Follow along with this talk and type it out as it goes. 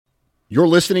You're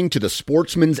listening to the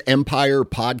Sportsman's Empire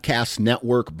Podcast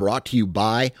Network, brought to you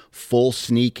by Full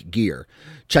Sneak Gear.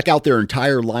 Check out their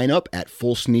entire lineup at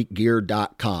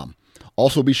fullsneakgear.com.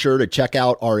 Also be sure to check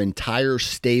out our entire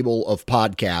stable of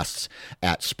podcasts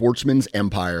at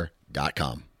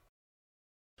sportsmansempire.com.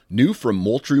 New from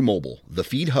Moultrie Mobile, the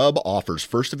Feed Hub offers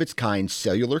first-of-its-kind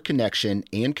cellular connection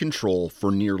and control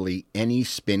for nearly any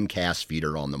spin cast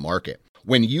feeder on the market.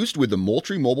 When used with the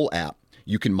Moultrie Mobile app,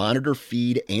 you can monitor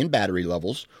feed and battery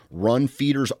levels, run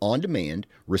feeders on demand,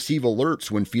 receive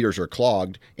alerts when feeders are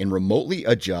clogged, and remotely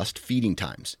adjust feeding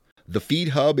times. The Feed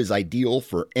Hub is ideal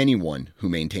for anyone who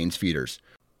maintains feeders.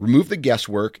 Remove the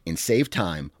guesswork and save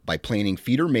time by planning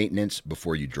feeder maintenance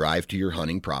before you drive to your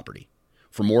hunting property.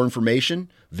 For more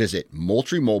information, visit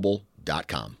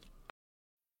MoultrieMobile.com.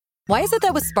 Why is it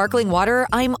that with sparkling water,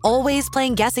 I'm always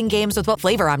playing guessing games with what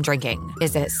flavor I'm drinking?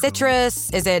 Is it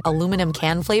citrus? Is it aluminum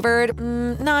can flavored?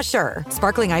 Not sure.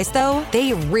 Sparkling ice, though,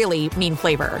 they really mean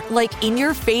flavor. Like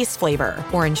in-your-face flavor.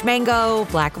 Orange mango,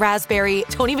 black raspberry.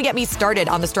 Don't even get me started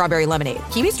on the strawberry lemonade.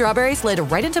 Kiwi Strawberry slid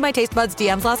right into my taste buds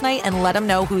DMs last night and let them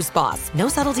know who's boss. No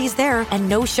subtleties there, and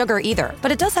no sugar either.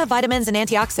 But it does have vitamins and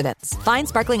antioxidants. Find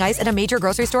sparkling ice at a major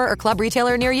grocery store or club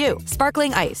retailer near you.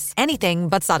 Sparkling ice. Anything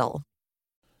but subtle.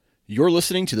 You're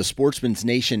listening to the Sportsman's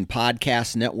Nation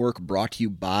Podcast Network, brought to you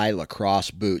by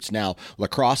Lacrosse Boots. Now,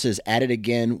 Lacrosse is at it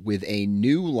again with a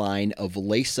new line of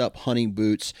lace-up hunting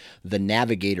boots, the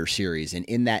Navigator Series. And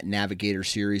in that Navigator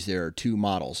Series, there are two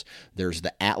models. There's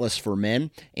the Atlas for men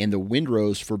and the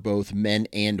Windrose for both men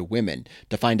and women.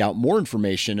 To find out more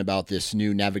information about this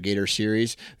new Navigator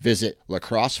Series, visit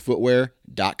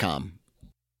lacrossefootwear.com.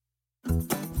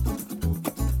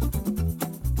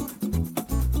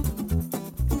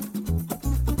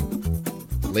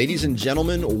 Ladies and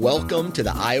gentlemen, welcome to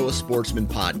the Iowa Sportsman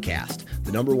Podcast,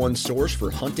 the number one source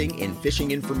for hunting and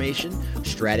fishing information,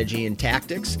 strategy and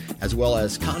tactics, as well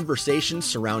as conversations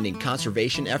surrounding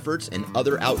conservation efforts and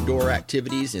other outdoor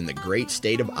activities in the great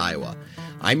state of Iowa.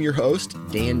 I'm your host,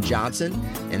 Dan Johnson,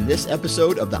 and this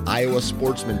episode of the Iowa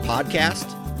Sportsman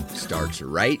Podcast starts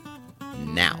right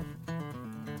now.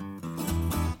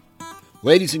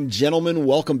 Ladies and gentlemen,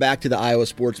 welcome back to the Iowa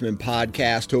Sportsman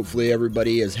Podcast. Hopefully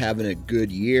everybody is having a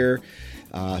good year.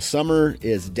 Summer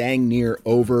is dang near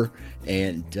over,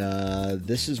 and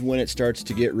this is when it starts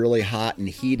to get really hot and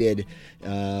heated.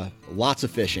 Lots of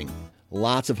fishing,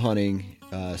 lots of hunting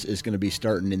is going to be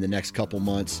starting in the next couple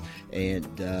months, and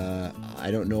I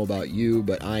don't know about you,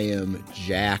 but I am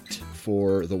jacked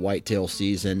for the whitetail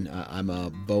season. I'm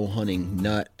a bow hunting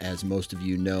nut, as most of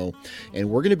you know, and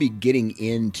we're going to be getting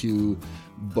into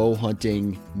bow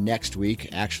hunting next week.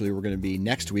 Actually, we're going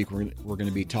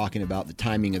to be talking about the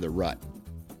timing of the rut.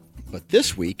 But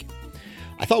this week,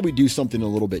 I thought we'd do something a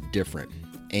little bit different.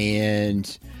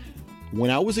 And when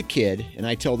I was a kid, and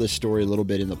I tell this story a little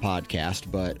bit in the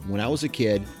podcast, but when I was a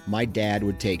kid, my dad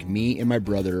would take me and my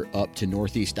brother up to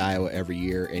Northeast Iowa every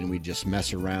year, and we'd just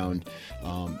mess around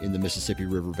in the Mississippi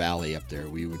River Valley up there.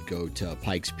 We would go to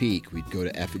Pikes Peak, we'd go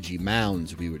to Effigy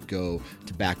Mounds, we would go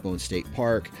to Backbone State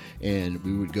Park, and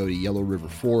we would go to Yellow River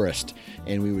Forest,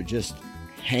 and we would just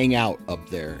hang out up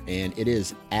there. And it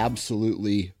is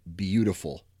absolutely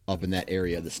beautiful up in that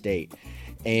area of the state.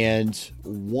 And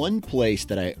one place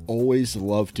that I always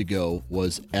loved to go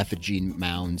was Effigy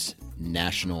Mounds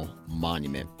National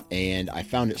Monument. And I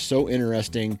found it so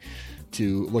interesting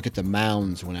to look at the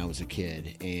mounds when I was a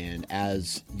kid. And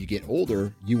as you get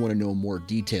older, you want to know more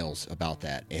details about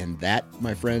that. And that,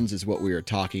 my friends, is what we are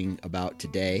talking about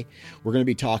today. We're going to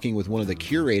be talking with one of the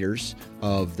curators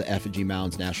of the Effigy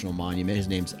Mounds National Monument. His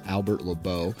name's Albert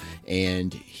LeBeau,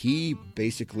 and he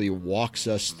basically walks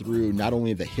us through not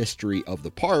only the history of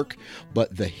the park,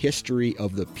 but the history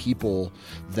of the people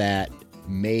that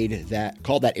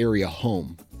called that area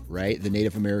home, right? The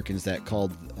Native Americans that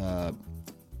called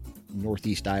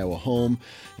Northeast Iowa home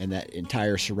and that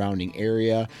entire surrounding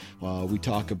area. We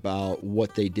talk about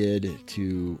what they did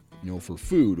for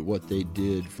food, what they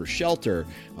did for shelter.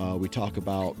 We talk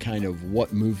about kind of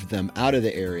what moved them out of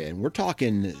the area. And we're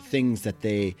talking things that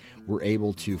they were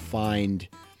able to find,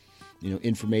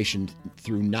 information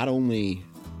through not only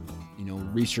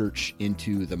research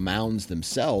into the mounds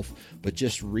themselves, but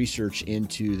just research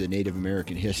into the Native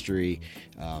American history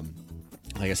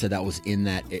Like I said, that was in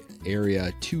that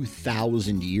area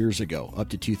 2,000 years ago, up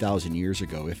to 2,000 years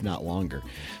ago, if not longer.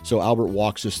 So Albert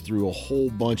walks us through a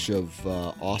whole bunch of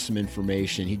awesome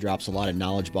information. He drops a lot of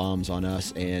knowledge bombs on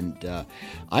us, and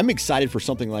I'm excited for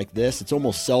something like this. It's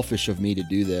almost selfish of me to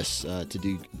do this, to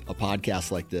do a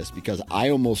podcast like this, because I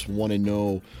almost want to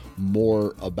know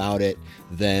more about it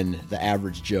than the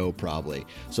average Joe probably.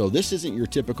 So this isn't your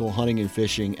typical hunting and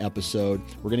fishing episode.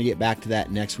 We're going to get back to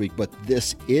that next week, but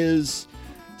this is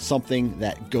something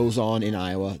that goes on in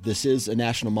Iowa. This is a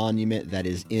national monument that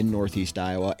is in Northeast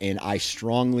Iowa, and I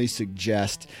strongly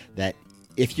suggest that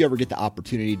if you ever get the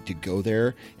opportunity to go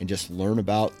there and just learn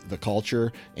about the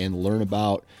culture and learn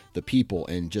about the people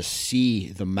and just see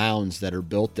the mounds that are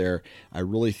built there, I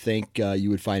really think you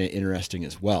would find it interesting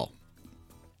as well.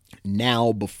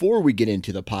 Now, before we get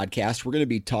into the podcast, we're going to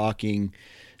be talking,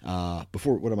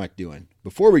 before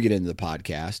we get into the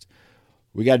podcast,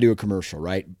 we got to do a commercial,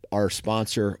 right? Our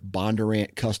sponsor,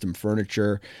 Bondurant Custom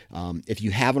Furniture. If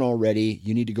you haven't already,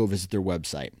 you need to go visit their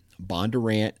website,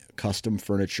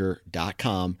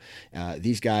 bondurantcustomfurniture.com.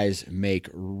 These guys make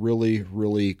really,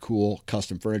 really cool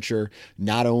custom furniture,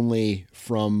 not only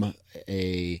from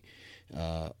a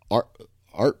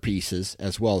art pieces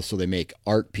as well. So they make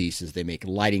art pieces, they make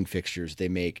lighting fixtures, they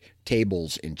make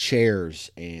tables and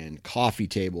chairs and coffee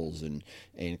tables and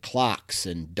clocks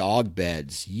and dog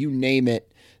beds, you name it,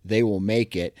 they will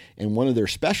make it. And one of their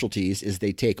specialties is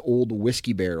they take old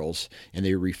whiskey barrels and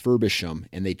they refurbish them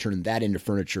and they turn that into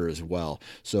furniture as well.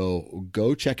 So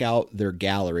go check out their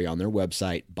gallery on their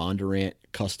website,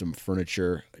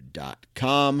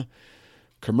 bondurantcustomfurniture.com.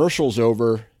 Commercial's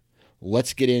over.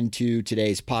 Let's get into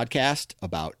today's podcast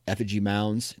about Effigy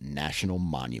Mounds National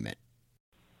Monument.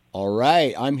 All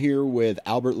right, I'm here with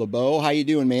Albert LeBeau. How you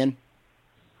doing, man?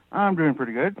 I'm doing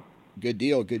pretty good. Good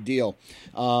deal, good deal.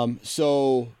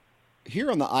 So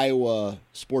here on the Iowa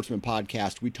Sportsman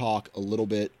Podcast, we talk a little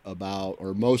bit about,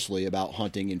 or mostly about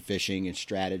hunting and fishing and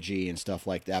strategy and stuff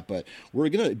like that, but we're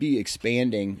going to be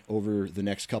expanding over the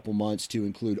next couple months to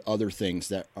include other things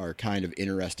that are kind of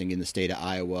interesting in the state of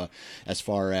Iowa as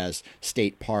far as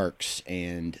state parks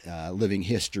and living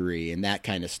history and that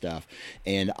kind of stuff.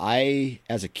 And I,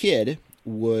 as a kid,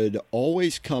 would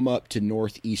always come up to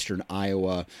northeastern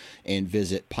Iowa and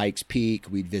visit Pikes Peak.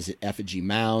 We'd visit Effigy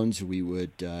Mounds. We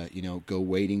would, go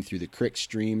wading through the creek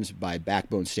streams by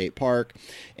Backbone State Park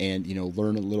and,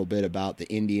 learn a little bit about the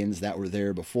Indians that were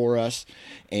there before us.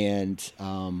 And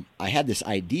I had this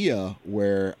idea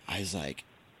where I was like,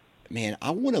 man, I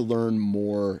want to learn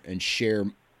more and share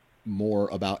more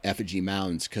about Effigy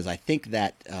Mounds, because I think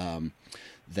that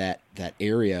that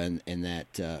area and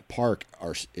that park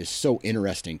is so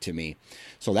interesting to me.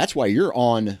 So that's why you're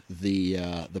on the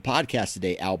podcast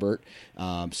today, Albert.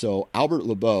 So Albert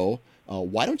LeBeau,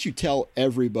 why don't you tell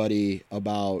everybody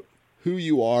about who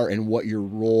you are and what your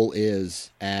role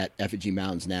is at Effigy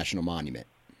Mounds National Monument?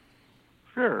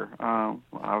 Sure.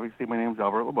 Obviously, my name is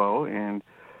Albert LeBeau, and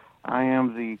I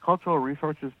am the Cultural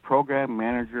Resources Program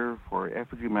Manager for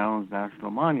Effigy Mounds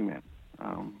National Monument.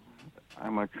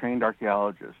 I'm a trained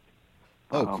archaeologist.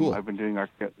 Oh, cool. I've been doing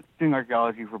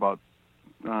archaeology for about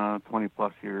 20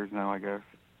 plus years now, I guess.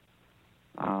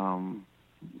 I've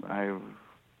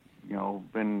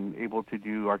been able to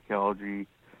do archaeology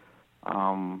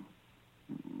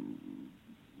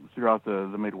throughout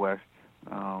the Midwest,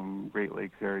 Great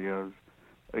Lakes areas,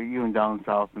 even down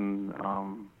south and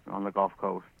on the Gulf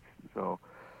Coast. So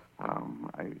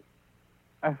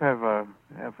I've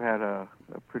had a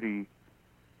pretty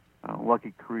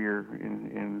lucky career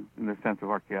in the sense of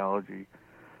archaeology.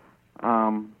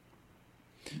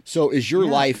 So is your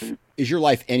life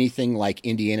anything like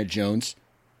Indiana Jones?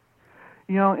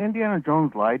 Indiana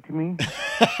Jones lied to me.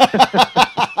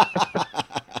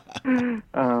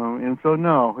 And so,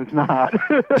 no, it's not.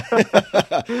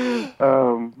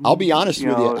 I'll be honest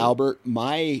with you, Albert.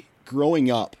 My growing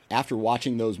up, after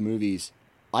watching those movies,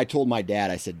 I told my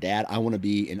dad, I said, Dad, I want to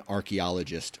be an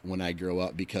archaeologist when I grow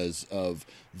up because of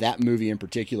that movie in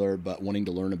particular, but wanting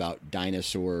to learn about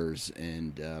dinosaurs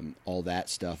and all that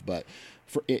stuff. But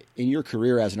in your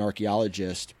career as an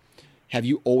archaeologist, have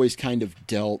you always kind of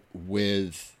dealt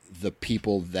with the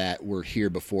people that were here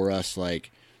before us,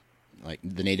 like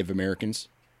the Native Americans?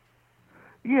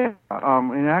 Yeah,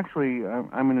 and actually,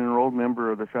 I'm an enrolled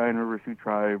member of the Cheyenne River Sioux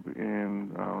Tribe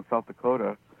in South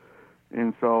Dakota,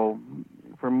 and so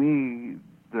for me,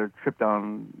 the trip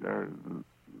of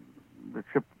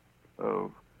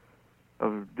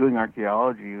doing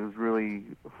archaeology was really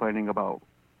finding the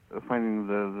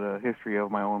history of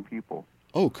my own people.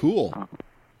 Oh, cool!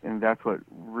 And that's what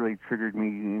really triggered me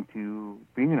into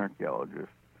being an archaeologist.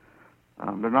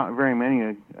 There are not very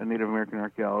many Native American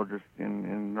archaeologists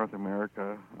in North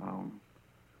America,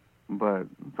 but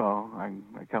so I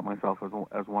count myself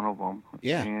as one of them.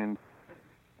 Yeah. And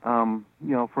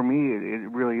for me, it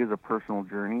really is a personal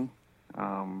journey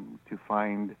to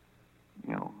find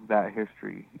that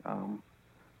history.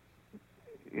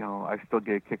 I still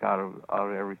get a kick out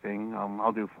of everything.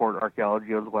 I'll do fort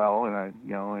archaeology as well,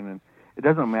 and it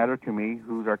doesn't matter to me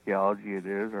whose archaeology it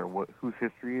is or whose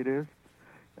history it is.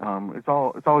 It's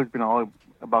always been all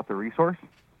about the resource.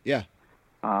 Yeah.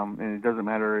 And it doesn't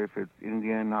matter if it's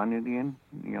Indian, non-Indian.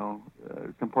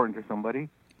 It's important to somebody.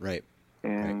 Right.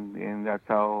 And that's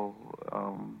how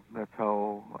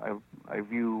I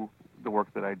view the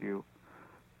work that I do.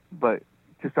 But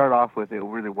to start off with, it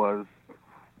really was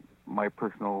my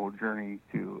personal journey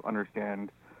to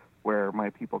understand where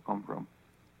my people come from.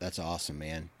 That's awesome,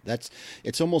 man.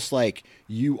 It's almost like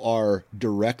you are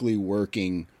directly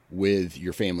working with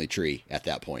your family tree at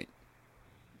that point.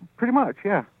 Pretty much,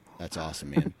 yeah. That's awesome,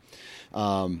 man.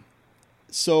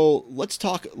 So let's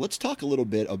talk a little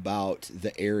bit about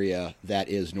the area that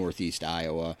is Northeast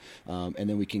Iowa, and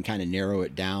then we can kind of narrow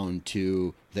it down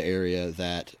to the area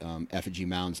that Effigy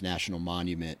Mounds National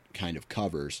Monument kind of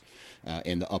covers,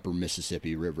 and the Upper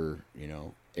Mississippi River,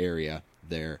 area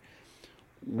there.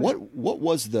 What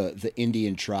was the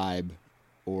Indian tribe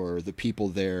or the people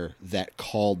there that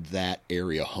called that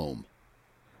area home?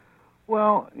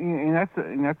 Well, and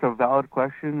that's a valid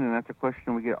question, and that's a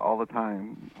question we get all the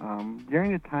time.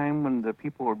 During the time when the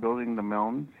people were building the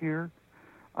mounds here,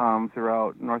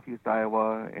 throughout Northeast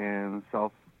Iowa and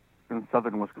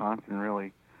southern Wisconsin,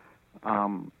 really,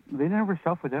 they never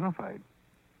self-identified.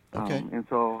 Okay. And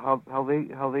so how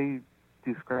they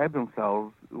described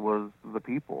themselves was the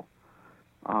people,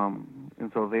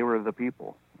 and so they were the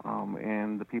people,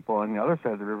 and the people on the other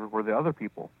side of the river were the other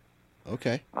people.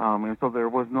 Okay. And so there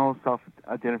was no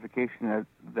self-identification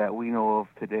that we know of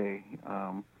today.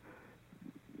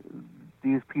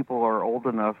 These people are old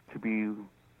enough to be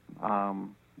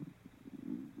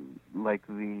like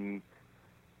the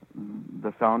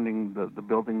founding, the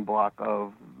building block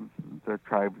of the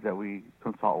tribes that we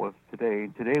consult with today.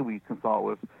 Today we consult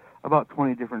with about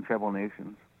 20 different tribal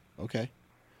nations. Okay.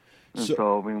 And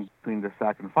so between the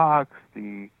Sac and Fox,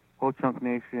 the Ho-Chunk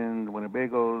Nation, the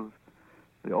Winnebagos,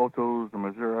 the Otos, the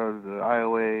Misuras, the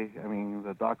Iowa,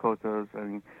 the Dakotas,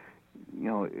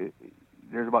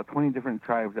 there's about 20 different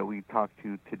tribes that we talk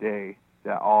to today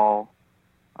that all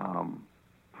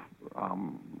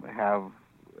have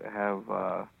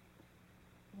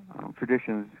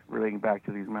traditions relating back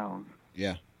to these mounds.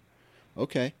 Yeah.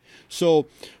 Okay. So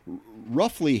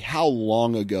roughly how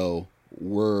long ago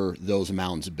were those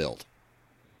mounds built?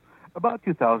 About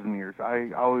 2,000 years.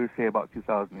 I always say about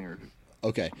 2,000 years.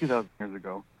 Okay. 2,000 years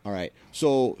ago. All right.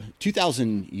 So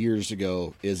 2,000 years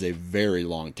ago is a very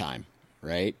long time,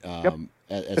 right? Yep.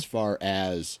 As far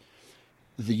as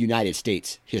the United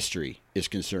States history is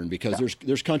concerned, because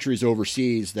there's countries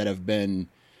overseas that have been,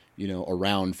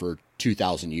 around for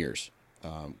 2,000 years,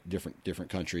 different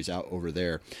countries out over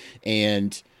there.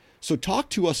 And so talk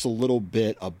to us a little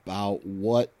bit about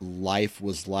what life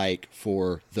was like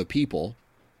for the people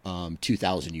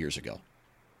 2,000 years ago.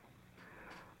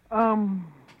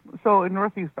 So in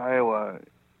Northeast Iowa,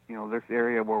 this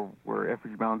area where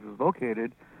Effigy Mounds is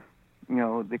located,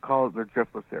 they call it the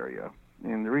driftless area.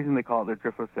 And the reason they call it the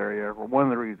driftless area, or one of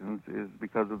the reasons, is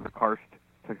because of the karst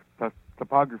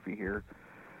topography here,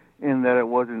 in that it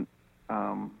wasn't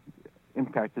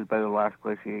impacted by the last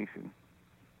glaciation.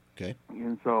 Okay.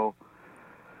 And so,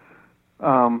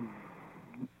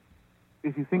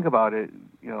 if you think about it,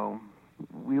 I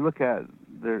look at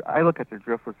the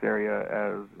driftless area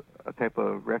as a type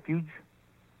of refuge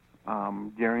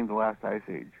during the last ice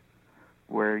age,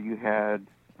 where you had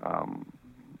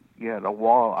a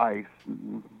wall of ice,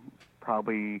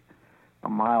 probably a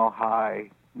mile high,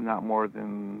 not more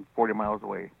than 40 miles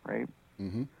away, right?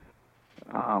 Mm-hmm.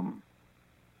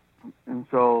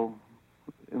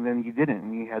 And then you didn't,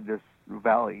 and you had this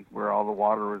valley where all the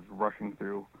water was rushing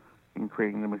through and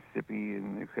creating the Mississippi,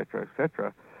 and et cetera, et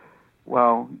cetera.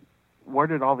 Well, where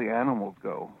did all the animals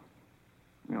go?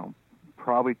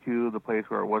 Probably to the place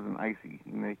where it wasn't icy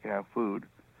and they could have food.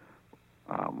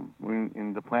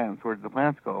 In the plants, where did the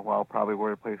plants go? Well, probably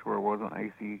where a place where it wasn't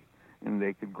icy and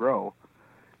they could grow.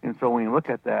 And so when you look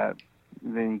at that,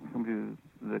 then you come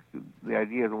to the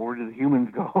idea of where do the humans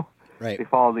go? Right. They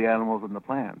follow the animals and the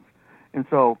plants. And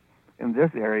so in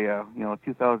this area,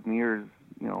 2,000 years,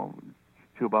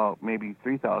 to about maybe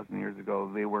 3,000 years ago,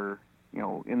 they were,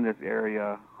 in this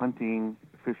area hunting,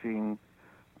 fishing,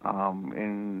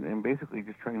 and basically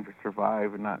just trying to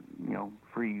survive and not,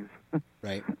 freeze.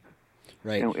 Right.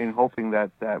 Right. and hoping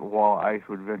that that wall of ice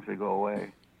would eventually go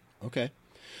away. Okay.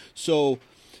 So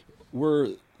were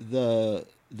the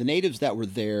natives that were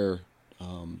there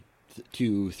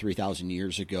 2,000-3,000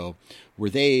 years ago, were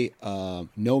they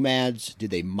nomads?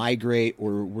 Did they migrate,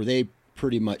 or were they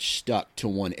pretty much stuck to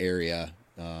one area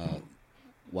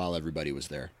while everybody was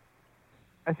there?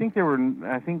 I think there were.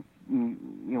 I think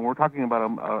we're talking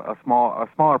about a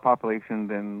smaller population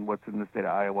than what's in the state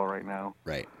of Iowa right now.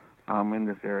 Right. In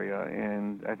this area,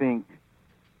 and I think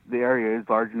the area is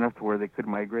large enough to where they could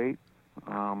migrate.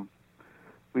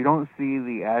 We don't see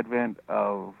the advent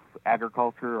of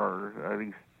agriculture, or at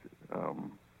least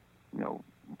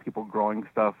people growing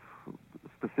stuff,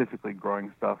 specifically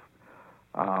growing stuff,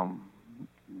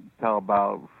 till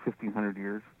about 1,500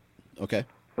 years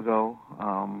ago,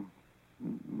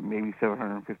 maybe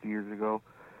 750 years ago,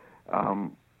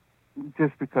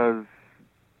 just because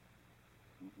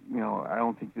I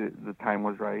don't think the time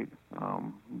was right.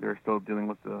 They're still dealing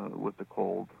with the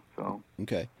cold, so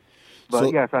okay.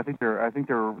 But yes, I think they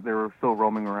were still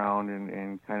roaming around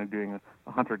and kind of doing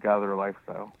a hunter-gatherer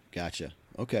lifestyle. Gotcha.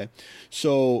 Okay.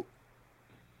 So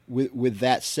with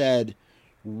that said,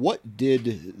 what did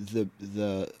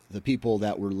the people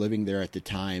that were living there at the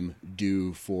time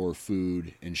do for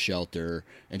food and shelter?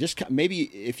 And just maybe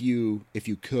if you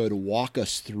could walk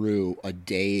us through a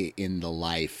day in the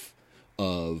life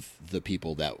of the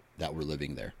people that were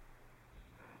living there.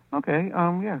 Okay.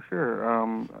 Yeah.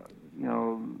 Sure.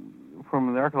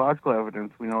 From the archaeological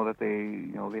evidence, we know that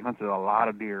they hunted a lot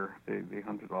of deer. They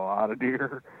hunted a lot of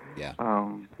deer. Yeah.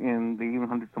 And they even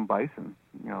hunted some bison.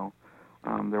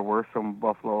 There were some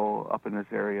buffalo up in this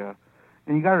area,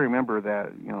 and you got to remember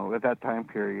that at that time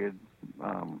period,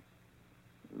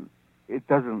 it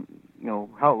doesn't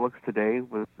how it looks today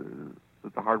with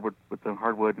the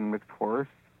hardwood and mixed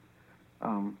forest,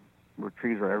 where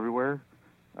trees are everywhere.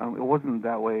 It wasn't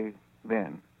that way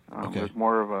then. It was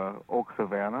more of a oak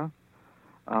savanna.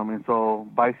 And so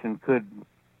bison could,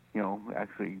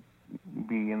 actually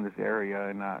be in this area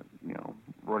and not,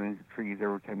 run into trees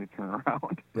every time they turn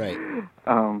around. Right.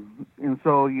 And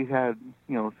so you had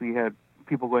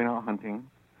people going out hunting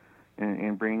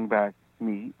and bringing back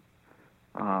meat.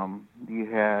 You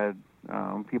had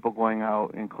people going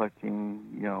out and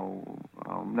collecting,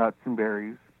 nuts and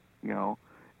berries,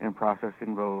 and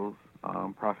processing those,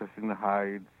 processing the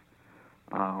hides.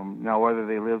 Now, whether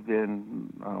they lived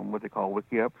in what they call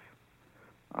wickiups,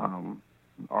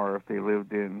 or if they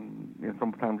lived in,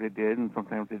 sometimes they did and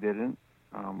sometimes they didn't.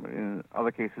 In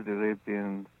other cases, they lived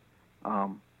in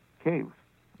caves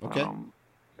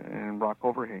and rock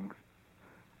overhangs.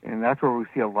 And that's where we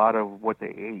see a lot of what they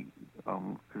ate,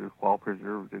 because it's well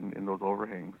preserved in those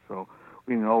overhangs. So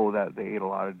we know that they ate a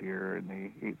lot of deer and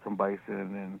they ate some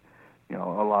bison and,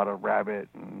 a lot of rabbit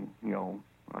and,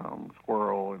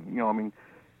 squirrel and,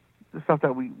 the stuff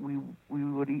that we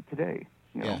would eat today.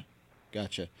 Yeah,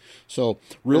 gotcha. So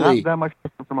really, not that much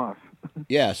different from us.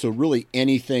 Yeah, so really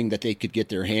anything that they could get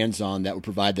their hands on that would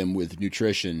provide them with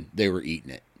nutrition, they were eating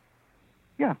it.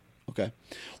 Yeah. Okay.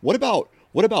 What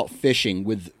about fishing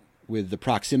with the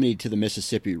proximity to the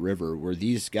Mississippi River? Were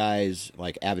these guys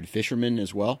like avid fishermen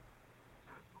as well?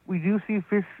 We do see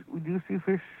fish. We do see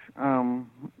fish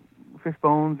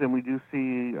bones, and we do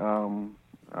see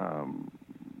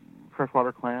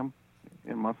freshwater clam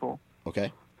and mussel.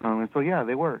 Okay. And so yeah,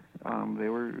 they were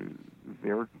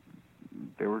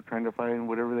trying to find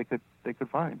whatever they could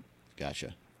find.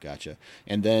 Gotcha.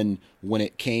 And then when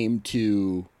it came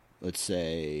to, let's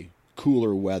say,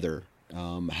 cooler weather,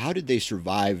 how did they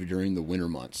survive during the winter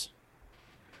months?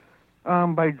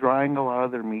 By drying a lot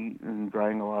of their meat and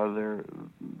drying a lot of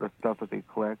the stuff that they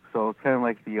collect. So it's kind of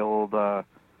like the old, I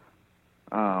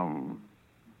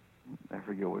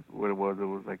forget what it was. It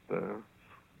was like the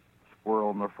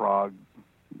squirrel and the frog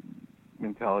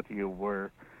mentality of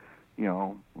where,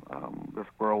 the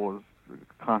squirrel was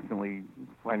constantly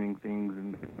finding things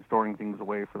and storing things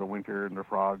away for the winter, and the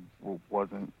frog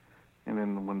wasn't. And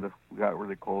then when it got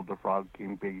really cold, the frog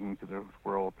came begging to the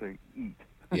squirrel to eat.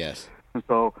 Yes. And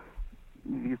so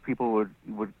these people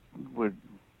would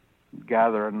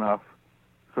gather enough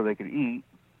so they could eat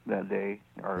that day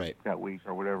or that week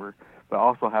or whatever, but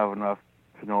also have enough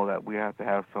to know that we have to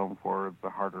have some for the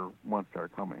harder months that are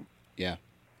coming. Yeah.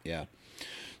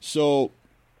 So,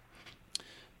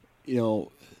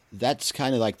 that's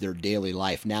kind of like their daily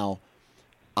life. Now,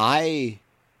 I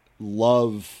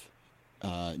love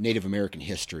Native American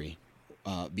history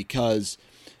because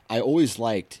I always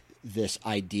liked this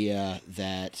idea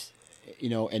that,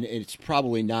 and it's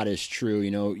probably not as true,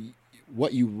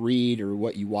 what you read or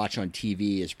what you watch on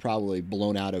TV is probably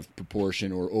blown out of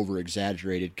proportion or over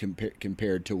exaggerated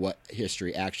compared to what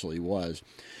history actually was.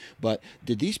 But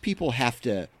did these people have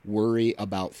to worry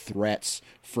about threats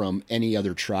from any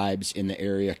other tribes in the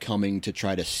area coming to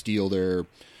try to steal their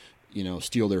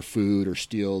food or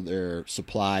steal their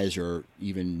supplies or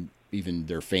even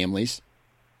their families?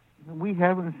 We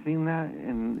haven't seen that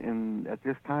in at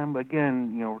this time. But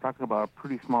again, we're talking about a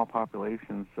pretty small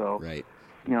population, so right.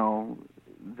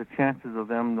 The chances of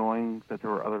them knowing that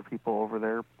there were other people over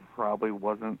there probably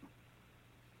wasn't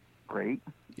great.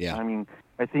 Yeah. I mean,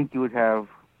 I think you would have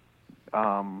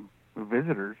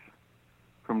visitors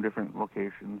from different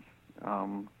locations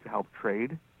to help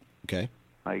trade. Okay.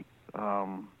 Like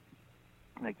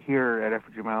here at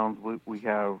Effigy Mounds, we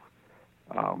have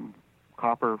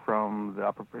copper from the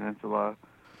Upper Peninsula.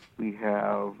 We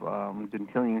have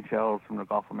Dentillion shells from the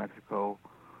Gulf of Mexico.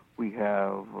 We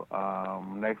have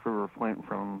Knife River flint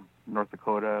from North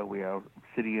Dakota. We have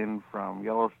obsidian from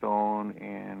Yellowstone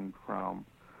and from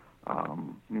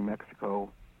New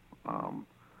Mexico.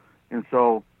 And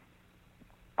so,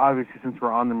 obviously, since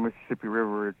we're on the Mississippi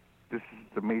River, this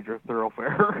is the major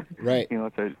thoroughfare. Right.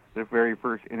 It's the very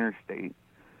first interstate.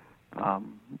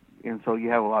 And so you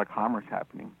have a lot of commerce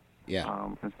happening.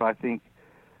 Yeah. And so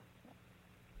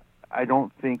I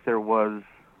don't think there was,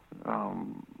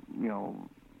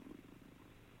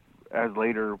 as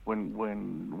later when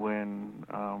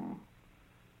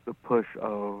the push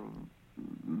of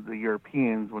the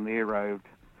Europeans, when they arrived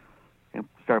and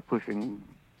started pushing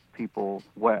people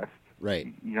west, right.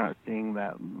 You're not seeing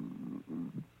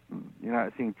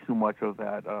too much of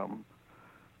that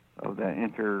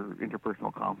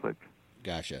interpersonal conflict.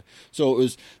 Gotcha. So it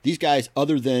was these guys,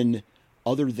 other than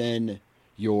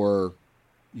your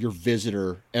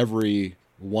visitor every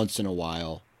once in a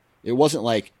while. It wasn't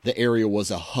like the area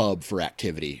was a hub for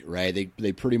activity, right?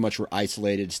 They pretty much were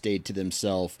isolated, stayed to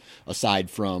themselves, aside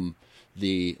from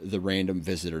the random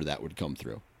visitor that would come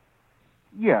through.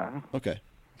 Yeah. Okay.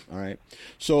 All right.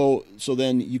 So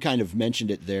then you kind of mentioned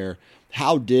it there.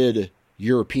 How did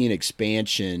European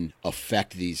expansion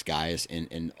affect these guys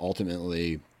and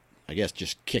ultimately, I guess,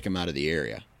 just kick them out of the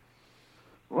area?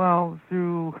 Well,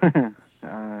 through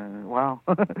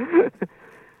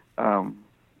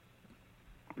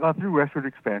through westward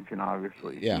expansion,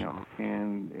 obviously. Yeah.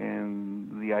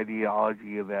 And the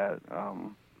ideology of that.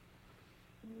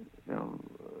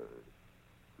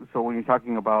 So when you're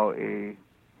talking about a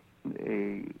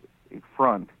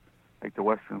front, like the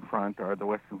Western Front or the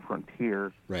Western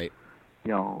Frontier, right?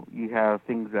 You have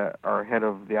things that are ahead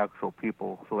of the actual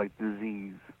people. So like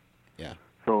disease. Yeah.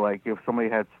 So like if somebody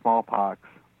had smallpox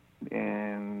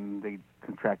and they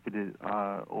contracted it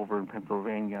over in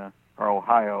Pennsylvania or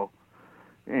Ohio,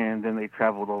 and then they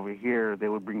traveled over here, they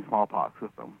would bring smallpox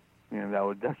with them. And that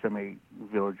would decimate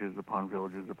villages upon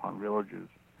villages upon villages,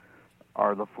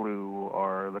 or the flu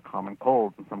or the common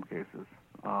cold in some cases.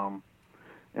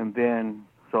 And then,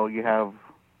 so you have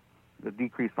the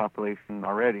decreased population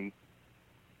already,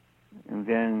 and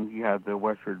then you have the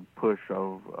westward push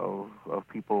of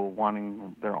people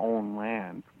wanting their own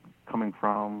land, coming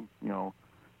from,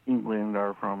 England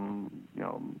or from,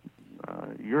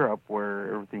 Europe,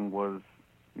 where everything was,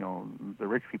 the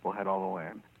rich people had all the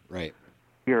land. Right.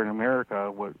 Here in America,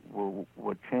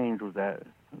 what changed was that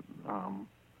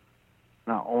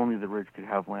not only the rich could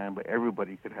have land, but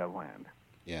everybody could have land.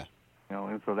 Yeah.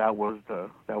 And so that was the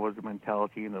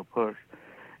mentality and the push,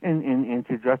 and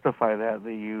to justify that,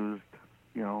 they used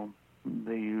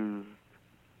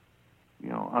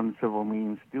uncivil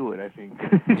means to do it, I think.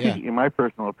 Yeah. In my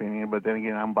personal opinion, but then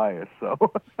again, I'm biased, so.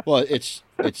 Well, it's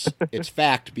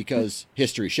fact because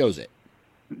history shows it.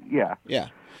 Yeah. Yeah.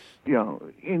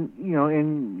 And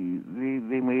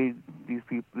they made these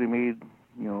people. They made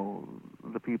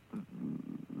the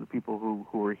people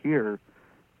who were here.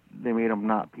 They made them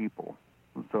not people,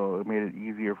 so it made it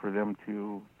easier for them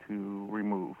to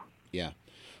remove. Yeah.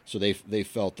 So they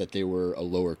felt that they were a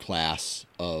lower class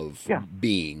of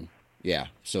being. Yeah.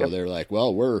 So they're like,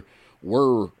 well, we're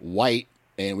white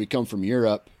and we come from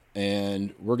Europe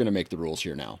and we're going to make the rules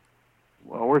here now.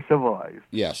 Well, we're civilized.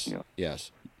 Yes.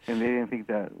 Yes. And they didn't think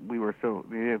that we were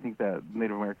They didn't think that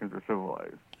Native Americans were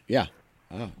civilized. Yeah.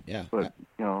 Oh, yeah. But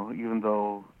even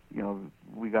though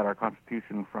we got our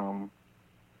Constitution from,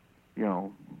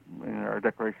 and our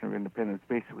Declaration of Independence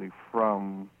basically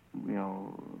from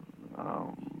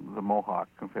the Mohawk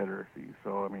Confederacy.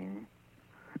 So I mean,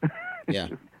 yeah.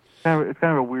 It's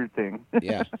kind of a weird thing.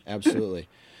 Yeah, absolutely.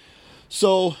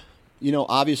 So,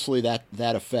 obviously that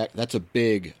effect, that's a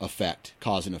big effect,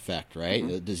 cause and effect, right?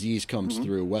 Mm-hmm. The disease comes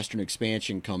through, Western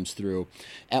expansion comes through.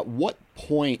 At what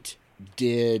point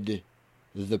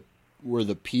were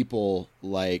the people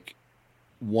like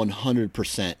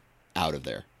 100% out of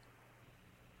there?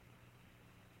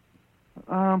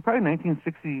 Probably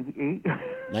 1968.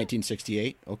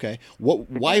 1968. Okay.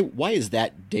 Why is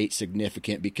that date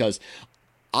significant? Because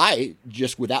I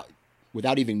just without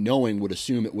even knowing would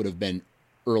assume it would have been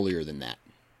earlier than that.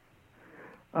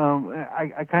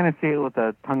 I kind of say it with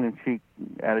a tongue-in-cheek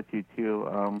attitude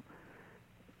too.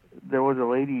 There was a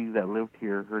lady that lived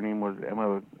here. Her name was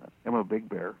Emma Big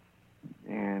Bear,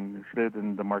 and she lived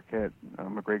in the Marquette,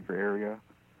 McGregor area.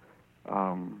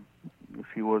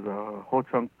 She was a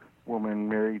Ho-Chunk woman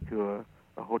married to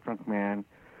a Ho-Chunk man,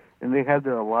 and they had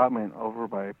their allotment over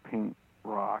by Paint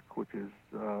Rock, which is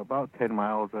about 10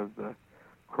 miles as the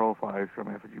crow flies from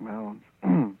Effigy Mounds.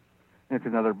 It's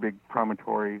another big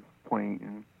promontory point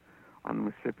on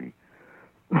the Mississippi.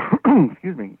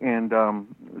 Excuse me. And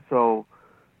so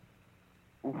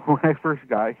when I first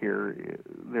got here,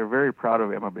 they're very proud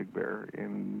of Emma Big Bear,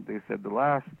 and they said the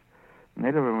last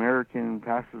Native American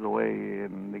passes away,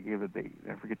 and they gave the date.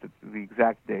 I forget the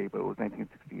exact day, but it was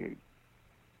 1968.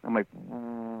 I'm like,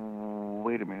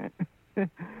 wait a minute.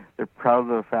 They're proud of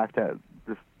the fact that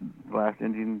this last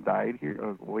Indian died here. I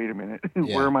was, wait a minute.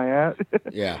 Yeah. Where am I at?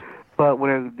 Yeah. But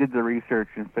when I did the research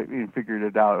and figured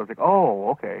it out, I was like, oh,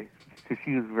 okay. So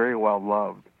she was very well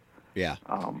loved. Yeah.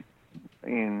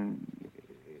 And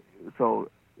so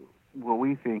what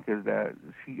we think is that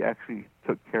she actually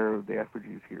took care of the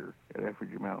effigies here at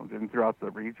Effigy Mounds and throughout the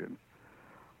region.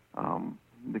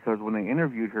 Because when they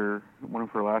interviewed her, one of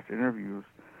her last interviews,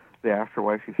 they asked her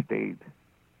why she stayed.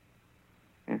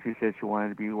 And she said she wanted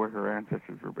to be where her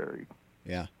ancestors were buried.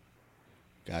 Yeah.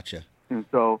 Gotcha. And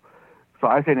so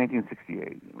I say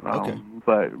 1968. Okay.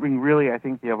 But I mean, really, I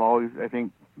think they have always, I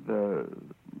think the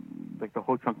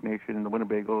Ho-Chunk Nation and the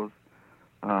Winnebagos,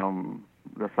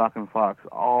 the Sauk and Fox,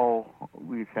 all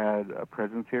we've had a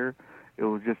presence here. It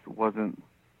wasn't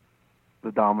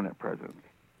the dominant presence.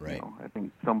 Right. You know, I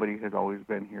think somebody has always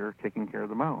been here taking care of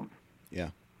the mounds.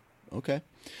 Yeah. Okay.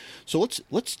 So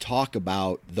let's talk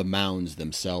about the mounds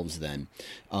themselves then.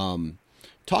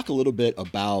 Talk a little bit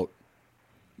about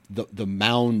the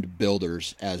mound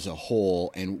builders as a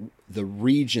whole and the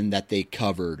region that they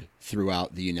covered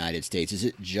throughout the United States. Is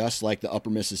it just like the Upper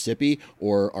Mississippi,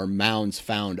 or are mounds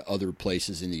found other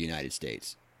places in the United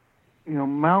States? You know,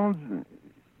 mounds,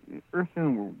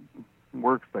 earthen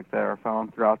works like that are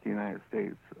found throughout the United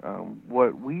States.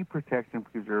 What we protect and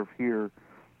preserve here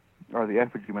are the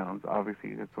effigy mounds.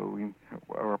 Obviously, that's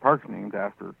what our park's named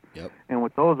after. Yep. And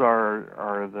what those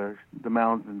are the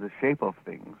mounds in the shape of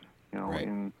things. You know, Right.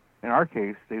 in our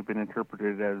case, they've been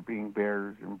interpreted as being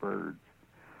bears and birds.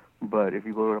 But if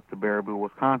you go up to Baraboo,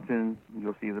 Wisconsin,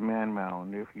 you'll see the man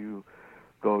mound. If you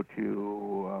go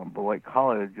to Beloit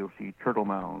College, you'll see turtle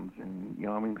mounds, and you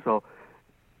know, I mean, so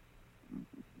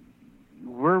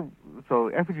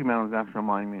Effigy Mounds National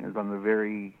Monument is on the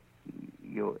very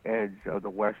edge of the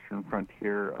western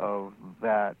frontier of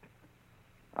that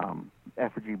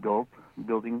effigy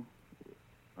building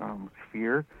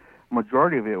sphere.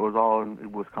 Majority of it was all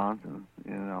in Wisconsin,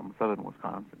 in southern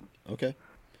Wisconsin. Okay.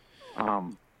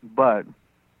 But,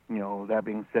 you know, that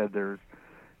being said, there's,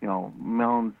 you know,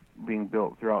 mounds being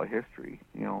built throughout history.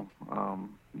 You know,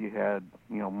 you had,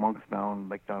 you know, Monk's Mound,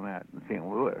 like down at St.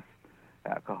 Louis,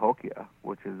 at Cahokia,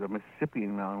 which is a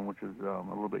Mississippian mound, which is a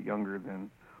little bit younger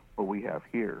than what we have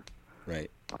here.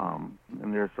 Right. And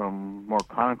there's some more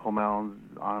conical mounds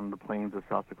on the plains of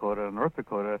South Dakota and North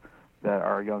Dakota that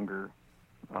are younger,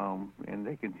 and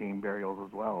they contain burials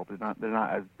as well. They're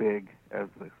not as big as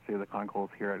the conicals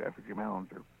here at Effigy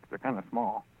Mounds. They're kind of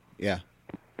small. Yeah.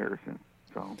 In comparison.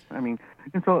 So I mean,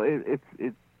 and so it's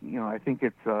you know, I think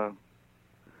it's a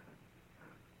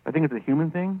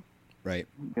human thing. Right.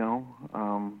 You know,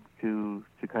 to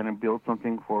kind of build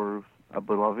something for a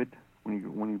beloved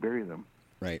when you bury them.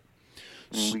 Right.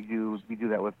 And we do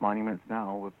that with monuments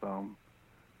now, with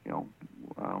you know,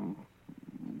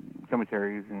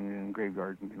 cemeteries and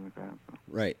graveyards and things like that. So.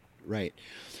 Right.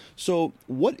 So,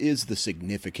 what is the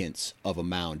significance of a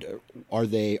mound? Are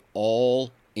they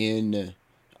all in?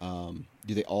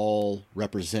 Do they all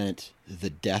represent the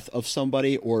death of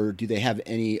somebody, or do they have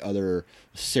any other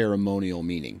ceremonial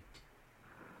meaning?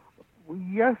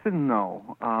 Yes and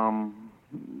no.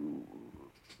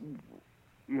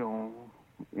 You know,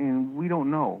 and we don't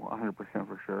know 100%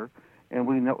 for sure, and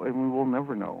we will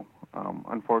never know,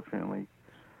 unfortunately.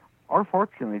 Or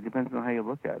fortunately, it depends on how you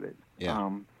look at it. Yeah.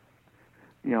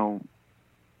 You know,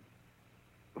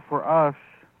 for us,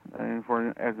 and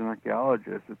as an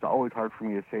archaeologist, it's always hard for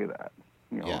me to say that.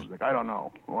 You know, Yeah. like, I don't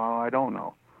know. Well, I don't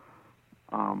know.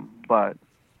 But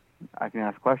I can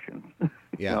ask questions. Yeah.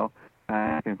 You know,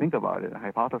 and I can think about it,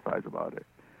 hypothesize about it.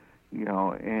 You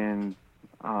know, and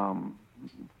from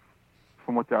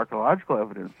what the archaeological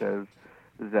evidence says,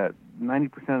 is that 90%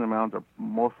 of the mounds are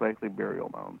most likely burial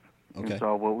mounds. Okay. And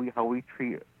so how we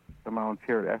treat the mounds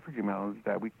here at Effigy Mounds is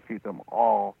that we treat them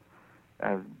all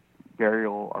as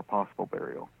burial or possible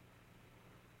burial.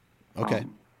 Okay.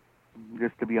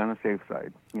 Just to be on the safe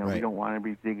side. You know, Right. we don't want to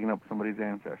be digging up somebody's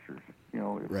ancestors, you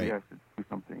know, if Right. we have to do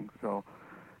something. So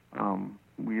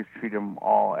we just treat them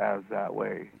all as that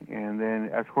way. And then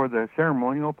as for the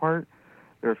ceremonial part,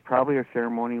 there's probably a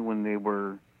ceremony when they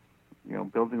were, you know,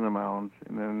 building the mounds,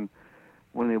 and then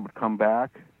when they would come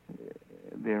back,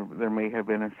 there may have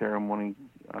been a ceremony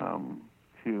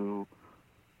to,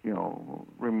 you know,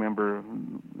 remember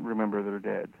their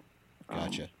dead.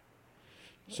 Gotcha.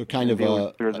 So kind of they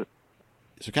would clear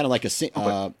like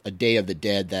a Day of the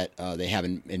Dead that they have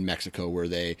in Mexico, where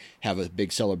they have a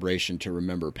big celebration to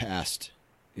remember past,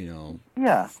 you know.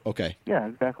 Yeah. Okay. Yeah,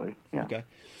 exactly. Yeah. Okay.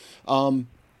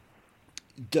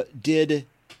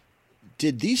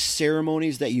 Did these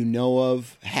ceremonies that you know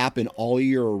of happen all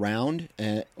year around,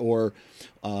 or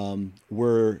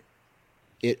were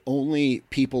it only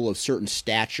people of certain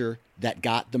stature that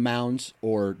got the mounds,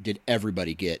 or did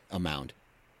everybody get a mound?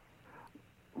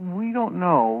 We don't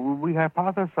know. We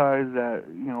hypothesize that,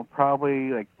 you know, probably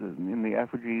like in the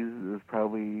effigies is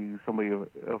probably somebody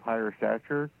of higher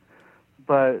stature,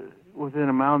 but within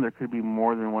a mound there could be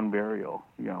more than one burial,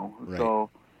 you know. Right. So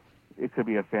it could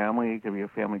be a family, it could be a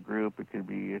family group, it could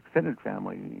be extended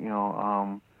family, you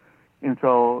know. And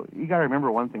so you got to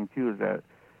remember one thing too, is that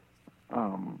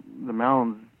the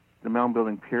mound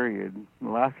building period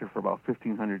lasted for about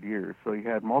 1,500 years. So you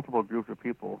had multiple groups of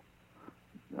people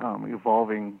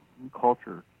evolving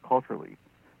culturally,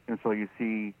 and so we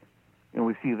see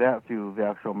that through the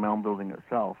actual mound building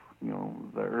itself. You know,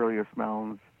 the earliest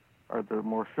mounds are the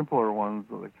more simpler ones,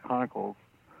 like conicals,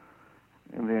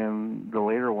 and then the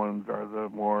later ones are the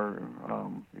more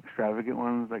extravagant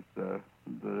ones, like the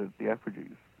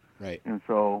effigies. Right. And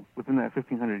so within that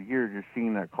 1,500 years, you're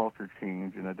seeing that culture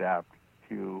change and adapt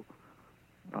to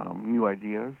new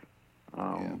ideas,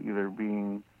 either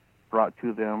being brought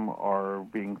to them or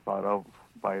being thought of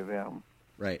by them.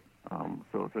 Right.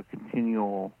 So it's a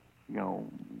continual, you know,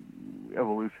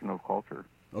 evolution of culture.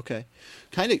 Okay.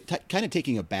 Kind of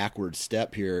taking a backward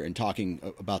step here and talking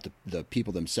about the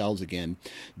people themselves again.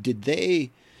 Did they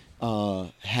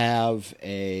have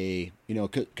a, you know,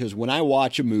 because when I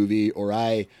watch a movie or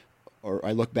I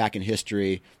look back in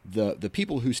history, the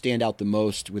people who stand out the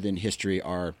most within history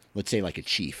are, let's say, like a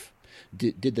chief.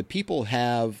 Did the people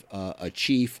have a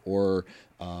chief or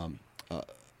a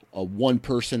one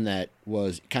person that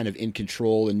was kind of in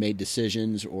control and made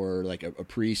decisions, or like a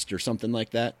priest or something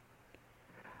like that?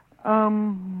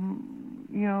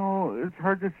 You know, it's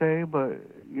hard to say, but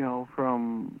you know,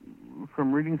 from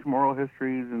reading some oral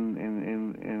histories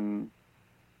and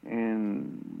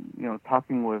you know,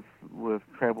 talking with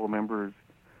tribal members,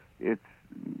 it's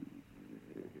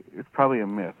probably a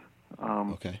myth.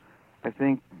 Okay. I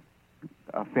think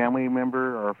a family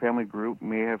member or a family group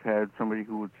may have had somebody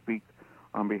who would speak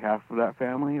on behalf of that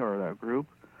family or that group,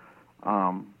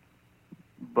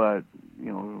 but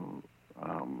you know,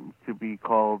 to be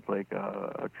called like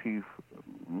a chief,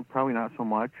 probably not so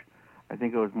much. I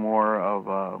think it was more of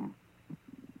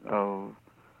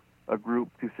a group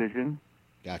decision.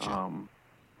 Gotcha.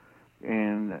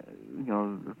 And you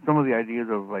know, some of the ideas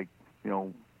of like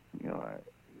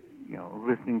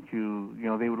listening to, you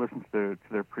know, they would listen to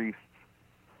their priests,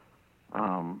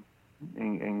 and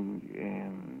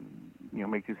you know,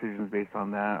 make decisions based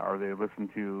on that, or they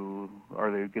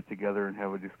get together and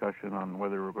have a discussion on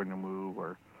whether we're going to move,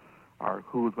 or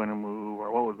who was going to move,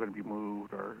 or what was going to be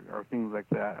moved, or things like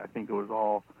that. I think it was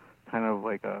all kind of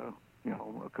like a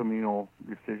communal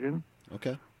decision.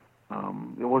 Okay.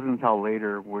 It wasn't until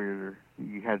later where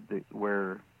you had the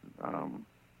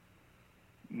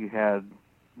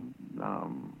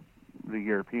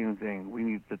Europeans saying, we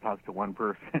need to talk to one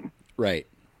person. Right.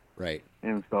 Right.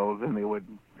 And so then they would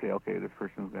say, okay, this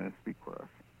person's going to speak for us.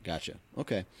 Gotcha.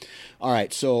 Okay. All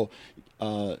right. So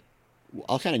I'll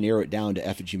kind of narrow it down to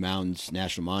Effigy Mounds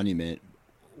National Monument.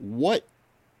 What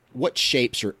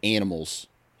shapes or animals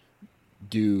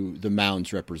do the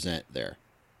mounds represent there?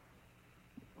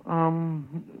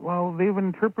 Well, they've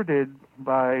interpreted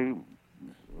by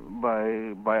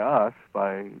us,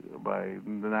 by the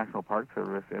National Park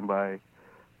Service, and by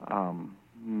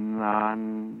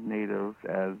non-natives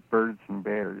as birds and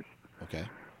bears. Okay.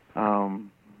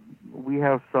 We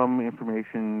have some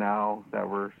information now that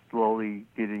we're slowly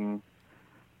getting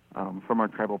from our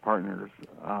tribal partners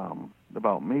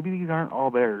about maybe these aren't all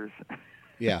bears.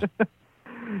 Yeah.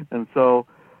 And so,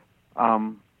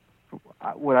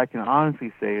 what I can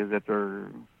honestly say is that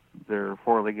they're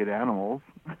four-legged animals.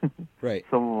 Right.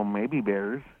 Some of them may be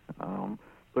bears,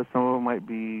 but some of them might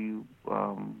be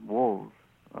wolves,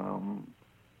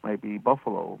 might be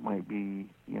buffalo, might be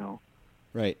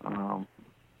Right.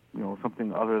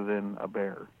 Something other than a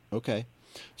bear. Okay.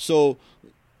 So,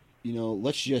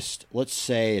 let's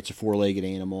say it's a four-legged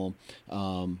animal,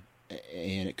 and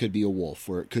it could be a wolf,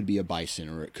 or it could be a bison,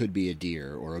 or it could be a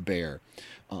deer or a bear.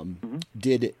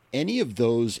 Did any of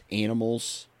those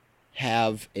animals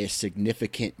have a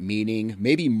significant meaning,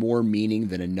 maybe more meaning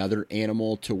than another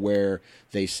animal, to where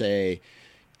they say,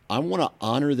 I want to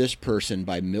honor this person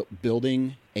by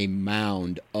building a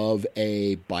mound of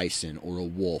a bison or a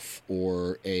wolf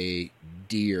or a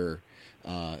deer?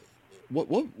 What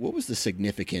was the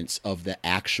significance of the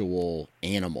actual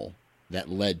animal that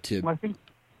led to Well, I think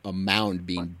a mound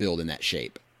being built in that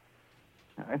shape?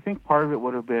 I think part of it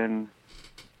would have been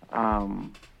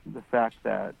the fact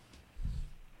that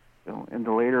in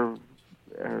the later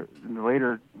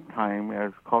time,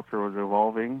 as culture was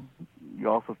evolving, you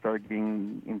also started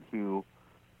getting into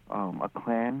a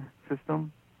clan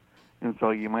system, and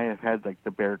so you might have had like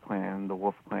the bear clan, the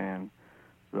wolf clan,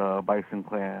 the bison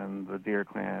clan, the deer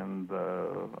clan,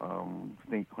 the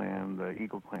snake clan, the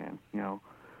eagle clan,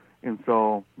 and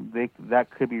so that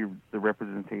could be the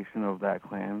representation of that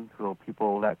clan. So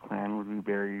people of that clan would be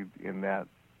buried in that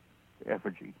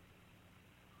effigy.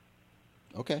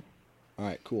 Okay. All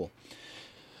right, cool.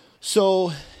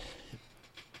 So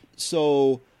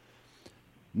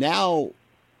now,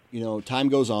 time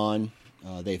goes on.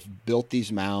 They've built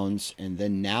these mounds, and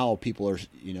then now people are,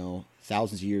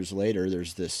 thousands of years later,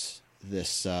 there's these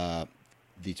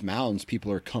mounds.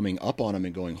 People are coming up on them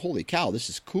and going, "Holy cow, this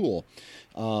is cool."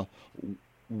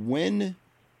 When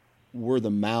were the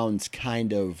mounds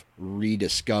kind of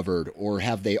rediscovered, or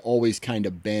have they always kind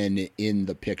of been in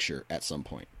the picture at some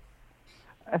point?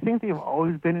 I think they've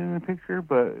always been in the picture,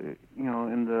 but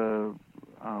in the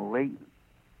late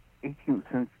 18th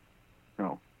century,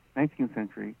 19th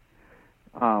century,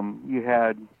 you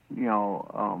had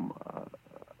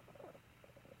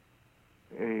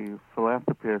a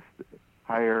philanthropist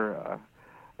hire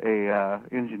a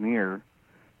engineer,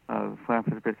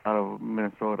 philanthropist out of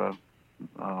Minnesota,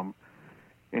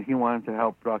 and he wanted to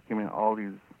help document all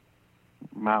these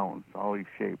mounds, all these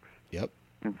shapes. Yep.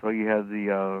 And so you had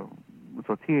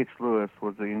so T.H. Lewis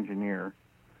was the engineer,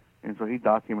 and so he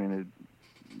documented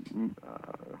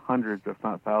hundreds, if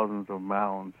not thousands, of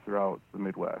mounds throughout the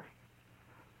Midwest.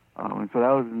 And so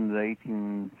that was in the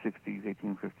 1860s,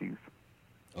 1850s,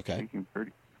 Okay.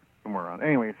 1830s, somewhere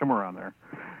around there.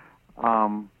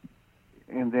 And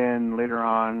then later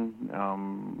on,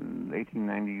 in the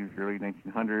 1890s, early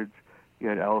 1900s, you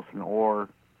had Ellison Orr,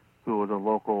 who was a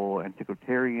local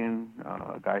antiquarian,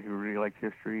 a guy who really liked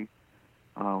history,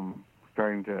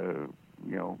 starting to,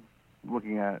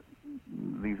 looking at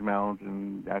these mounds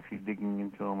and actually digging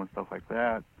into them and stuff like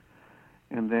that.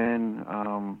 And then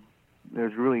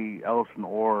there's really Ellison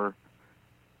Orr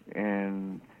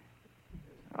and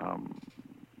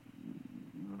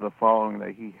the following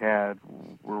that he had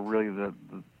were really the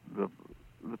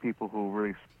people who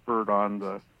really spurred on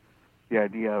the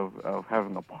idea of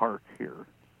having a park here,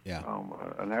 Yeah.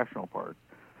 a national park.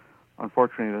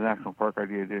 Unfortunately, the national park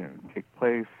idea didn't take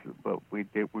place, but we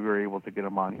were able to get a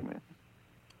monument.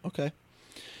 Okay.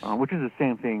 Which is the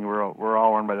same thing. We're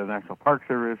all run by the National Park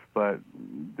Service, but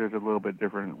there's a little bit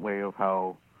different way of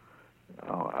how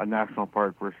a national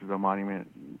park versus a monument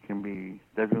can be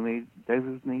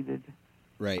designated.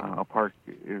 Right. A park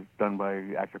is done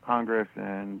by act of Congress,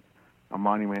 and a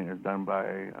monument is done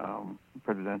by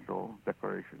presidential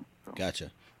declaration. So.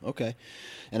 Gotcha. Okay.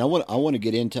 And I want to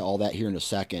get into all that here in a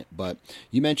second, but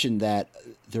you mentioned that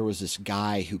there was this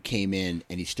guy who came in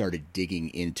and he started digging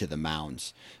into the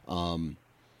mounds.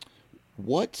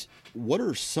 What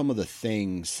are some of the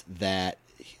things that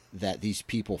these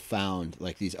people found,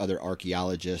 like these other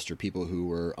archaeologists or people who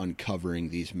were uncovering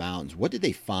these mounds? What did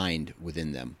they find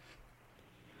within them?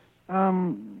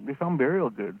 They found burial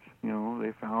goods.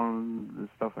 They found the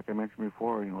stuff like I mentioned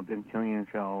before. Dentillion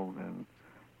shells and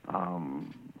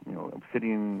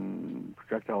obsidian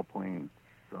projectile points,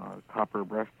 copper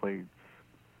breastplates,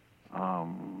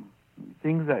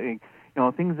 things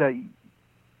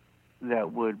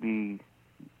that would be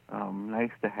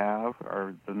nice to have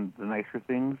are the nicer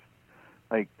things.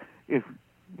 Like if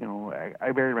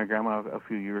I buried my grandma a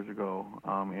few years ago,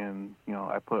 and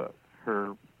I put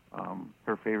her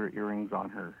favorite earrings on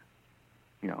her,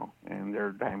 and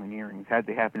they're diamond earrings. Had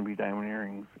they happen to be diamond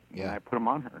earrings, Yeah. I put them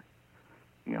on her.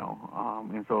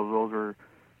 And so those are,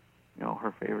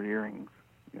 her favorite earrings,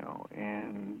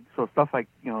 and so stuff like,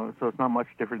 so it's not much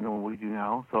different than what we do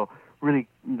now. So really,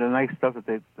 the nice stuff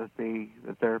that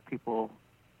their people,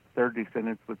 their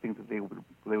descendants would think that they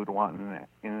would want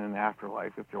in an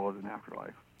afterlife, if there was an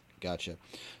afterlife. Gotcha.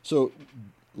 So,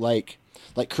 like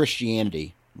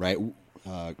Christianity, right?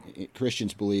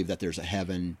 Christians believe that there's a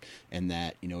heaven, and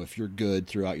that if you're good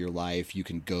throughout your life, you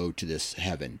can go to this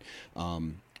heaven.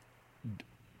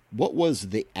 What was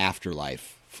the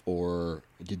afterlife, or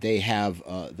did they have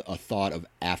a thought of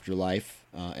afterlife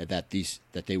that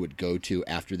they would go to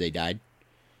after they died?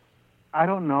 I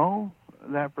don't know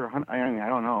that I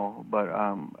don't know, but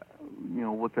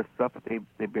with the stuff that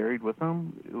they buried with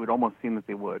them, it would almost seem that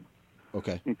they would.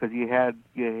 Okay. Because you had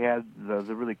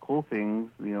the really cool things,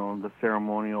 the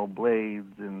ceremonial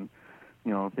blades and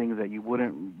things that you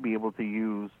wouldn't be able to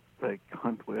use to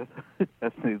hunt with.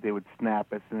 As soon as they would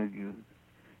snap as soon as you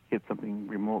hit something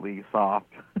remotely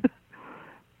soft.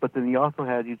 But then you also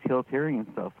had utilitarian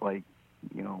stuff like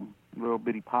little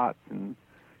bitty pots and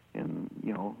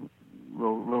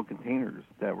little containers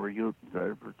that were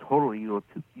totally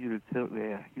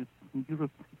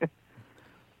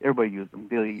everybody used them.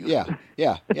 Daily use.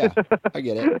 Yeah. I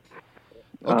get it.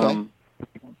 Okay.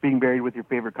 Being buried with your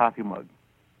favorite coffee mug.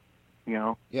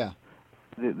 Yeah.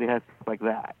 They had stuff like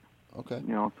that. Okay.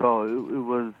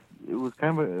 So it was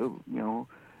kind of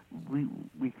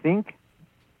we think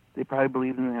they probably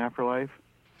believed in the afterlife,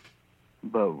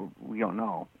 but we don't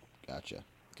know. Gotcha.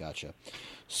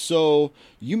 So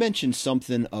you mentioned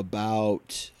something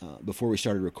about before we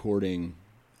started recording,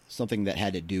 something that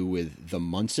had to do with the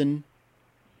Munson.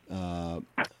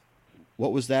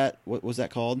 What was that? What was that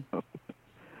called? It's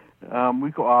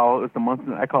the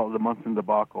Munson. I call it the Munson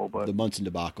debacle. But the Munson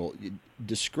debacle.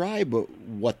 Describe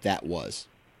what that was.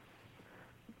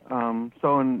 So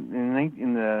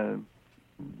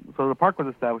so the park was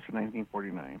established in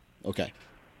 1949. Okay.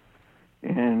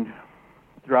 And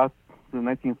throughout the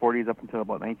 1940s up until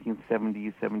about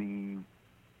 1970,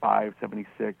 75,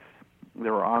 76,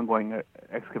 there were ongoing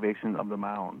excavations of the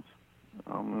mounds.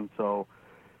 And so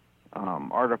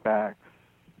artifacts,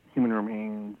 human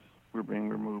remains were being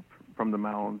removed from the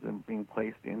mounds and being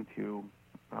placed into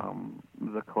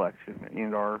the collection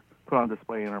and are put on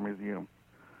display in our museum.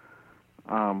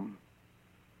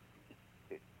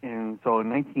 And so in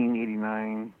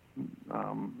 1989,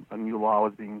 a new law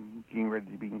was getting ready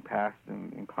to be passed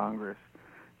in Congress,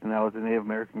 and that was the Native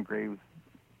American Graves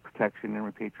Protection and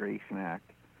Repatriation Act,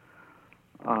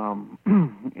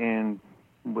 and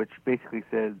which basically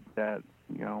said that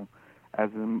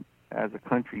as a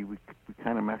country we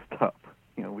kind of messed up.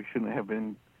 We shouldn't have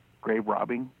been grave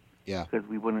robbing. Yeah. Because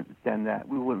we wouldn't stand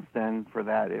for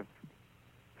that if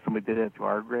somebody did it to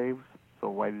our graves. So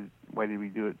why did we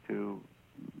do it to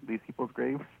these people's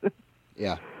graves?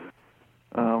 Yeah.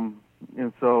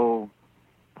 And so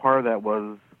part of that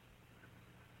was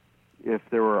if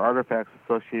there were artifacts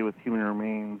associated with human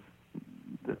remains,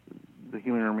 the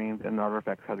human remains and the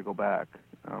artifacts had to go back.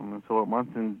 And so what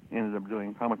Munson ended up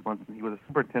doing, Thomas Munson, he was a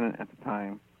superintendent at the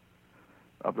time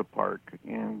of the park,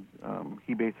 and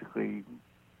he basically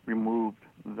removed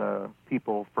the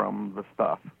people from the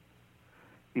stuff.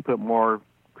 He put more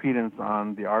credence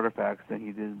on the artifacts than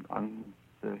he did on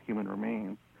the human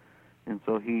remains. And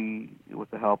so he, with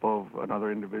the help of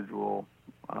another individual,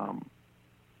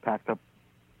 packed up,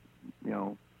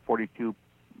 42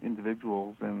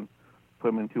 individuals and put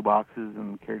them in 2 boxes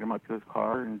and carried them up to his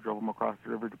car and drove them across the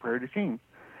river to Prairie du Chien,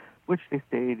 which they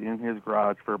stayed in his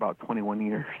garage for about 21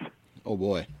 years. Oh,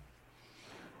 boy.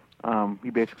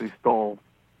 He basically stole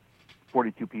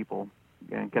 42 people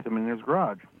and kept them in his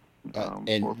garage.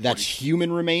 And that's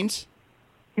human remains?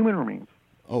 Human remains.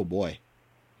 Oh, boy.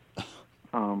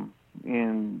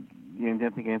 And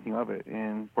didn't think anything of it.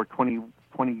 And for 20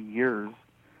 years,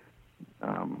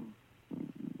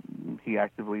 he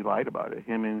actively lied about it.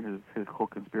 Him and his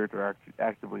co-conspirator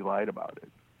actively lied about it.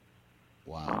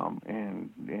 Wow.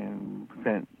 And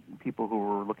sent people who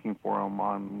were looking for him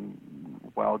on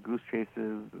wild goose chases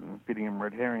and feeding him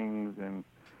red herrings. And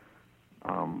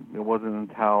it wasn't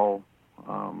until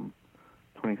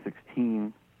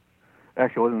 2016,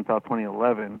 actually it wasn't until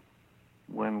 2011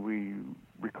 when we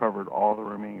recovered all the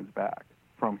remains back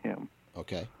from him.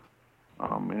 Okay.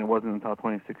 And it wasn't until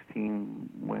 2016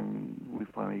 when we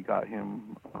finally got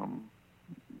him.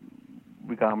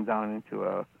 We got him down into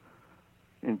a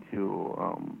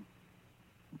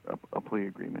plea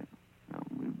agreement.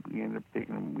 We ended up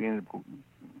taking him. We ended up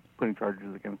putting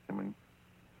charges against him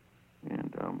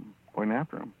and going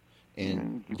after him.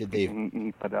 And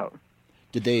he fled out.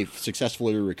 Did they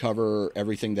successfully recover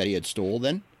everything that he had stole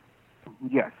then?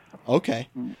 Yes. Okay.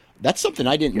 That's something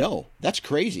I didn't know. That's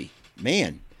crazy.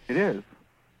 Man. It is.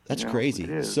 That's You know, crazy. it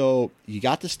is. So you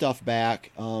got the stuff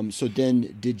back. So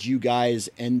then did you guys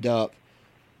end up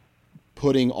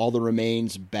putting all the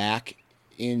remains back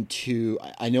into,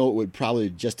 I know it would probably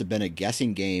just have been a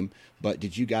guessing game, but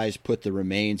did you guys put the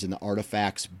remains and the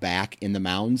artifacts back in the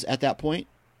mounds at that point?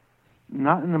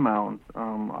 Not in the mounds,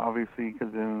 obviously,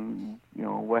 because then,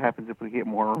 what happens if we get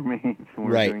more remains when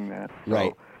we're doing that? So,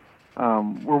 Right.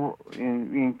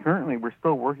 Currently we're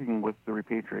still working with the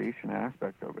repatriation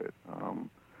aspect of it.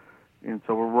 And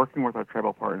so we're working with our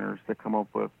tribal partners to come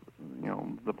up with,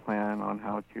 the plan on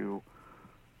how to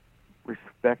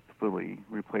respectfully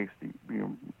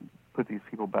put these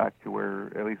people back to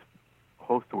where, at least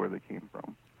close to where they came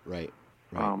from. Right.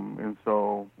 And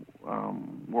so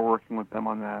we're working with them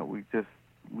on that. We just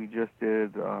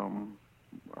did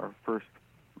our first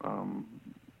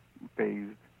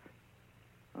phased.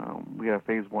 We have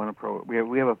phase one approach.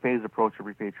 We have a phased approach of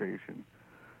repatriation.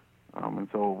 And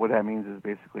so what that means is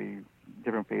basically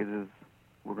different phases.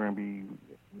 We're going to be,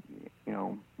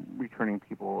 returning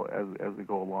people as we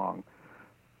go along.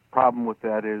 Problem with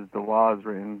that is the law is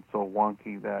written so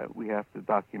wonky that we have to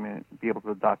be able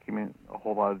to document a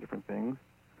whole lot of different things,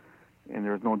 and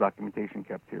there's no documentation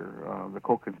kept here. The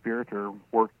co-conspirator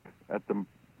worked at the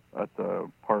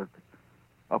park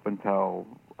up until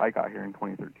I got here in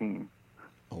 2013.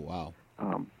 Oh wow!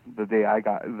 The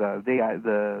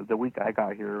week I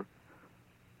got here,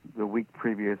 the week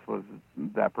previous was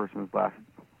that person's last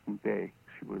day.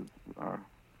 She was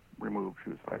removed. She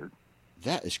was fired.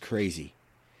 That is crazy.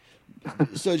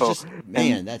 So it's just,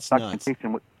 man, that's nuts.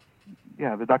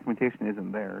 Yeah, the documentation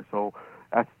isn't there. So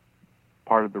that's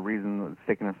part of the reason that it's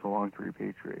taken us so long to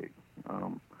repatriate.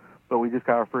 But we just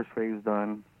got our first phase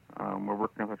done. We're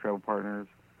working with our tribal partners.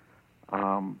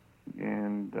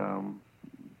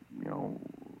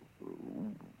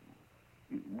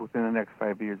 Within the next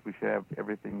 5 years, we should have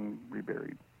everything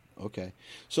reburied. Okay.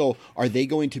 So are they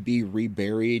going to be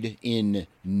reburied in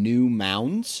new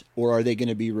mounds, or are they going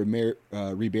to be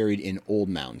reburied in old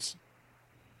mounds?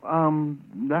 Not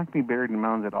going to be buried in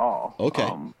mounds at all. Okay.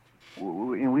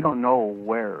 And we don't know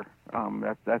where.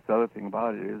 That's the other thing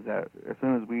about it, is that as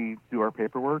soon as we do our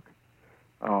paperwork,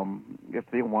 if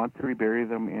they want to rebury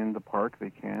them in the park,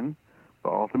 they can.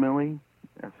 But ultimately,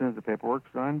 as soon as the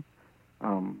paperwork's done,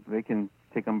 they can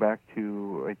take them back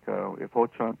to, if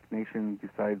Ho-Chunk Nation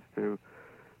decides to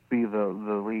be the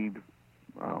lead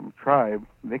tribe,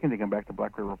 they can take them back to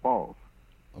Black River Falls.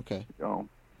 Okay.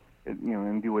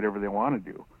 And do whatever they want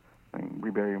to do,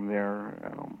 rebury them there,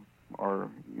 or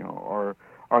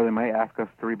they might ask us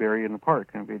to rebury in the park.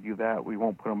 And if they do that, we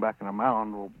won't put them back in a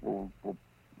mound. We'll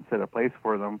set a place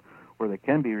for them where they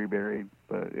can be reburied,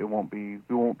 but we won't be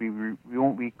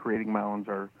creating mounds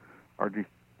or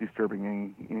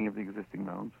disturbing any of the existing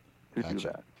mounds to do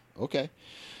that. Okay.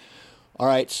 All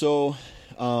right. So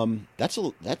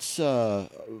that's a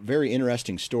very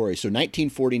interesting story. So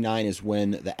 1949 is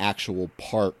when the actual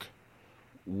park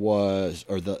was,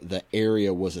 or the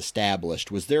area was established.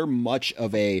 Was there much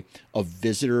of a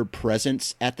visitor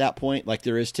presence at that point, like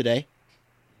there is today?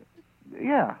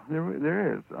 Yeah,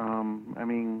 there is.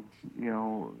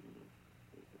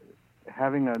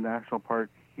 Having a national park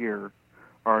here,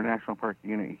 or a national park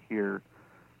unit here,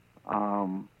 I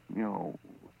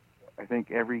think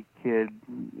every kid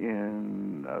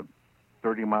in a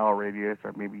 30-mile radius,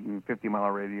 or maybe even 50-mile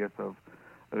radius of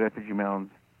Effigy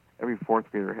Mounds, every fourth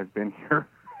grader has been here.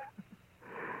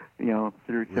 Since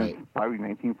probably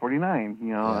 1949.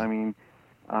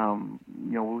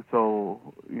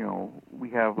 We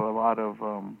have a lot of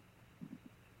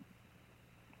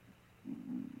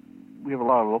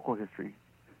local history.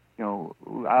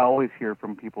 I always hear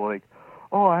from people like,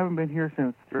 "Oh, I haven't been here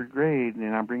since third grade,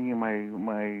 and I'm bringing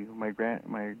my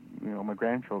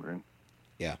grandchildren."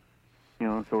 Yeah.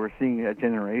 So we're seeing a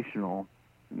generational.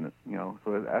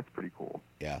 So that's pretty cool.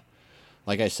 Yeah.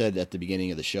 Like I said at the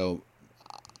beginning of the show,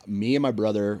 me and my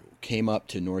brother came up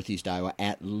to Northeast Iowa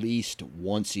at least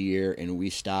once a year, and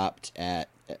we stopped at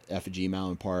Effigy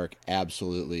Mountain Park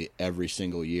absolutely every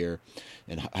single year,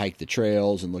 and hiked the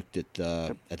trails and looked at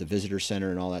the visitor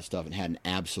center and all that stuff, and had an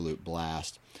absolute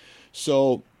blast.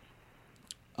 So,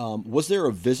 was there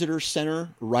a visitor center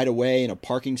right away and a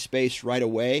parking space right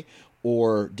away,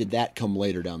 or did that come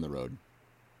later down the road?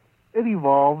 It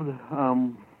evolved.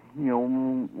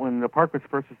 When the park was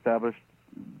first established,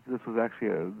 this was actually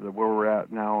where we're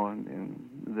at now in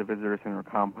the visitor center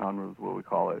compound, was what we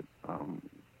call it.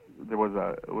 It was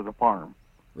a farm.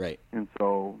 Right. And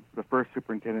so the first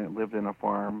superintendent lived in a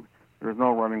farm. There was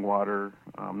no running water,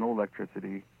 no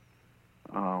electricity.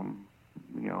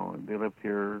 they lived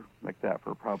here like that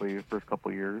for probably the first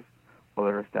couple of years while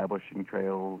they're establishing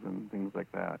trails and things like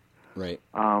that. Right.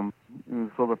 And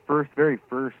so the very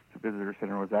first visitor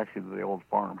center was actually the old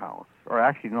farmhouse, or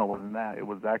actually no, it wasn't that. It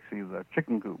was actually the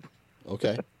chicken coop.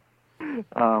 Okay. That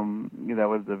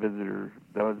was the visitor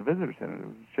center. It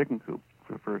was a chicken coop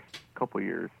for the first couple of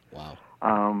years. Wow.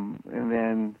 And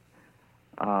then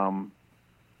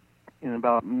in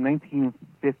about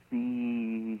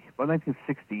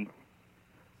 1960,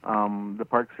 the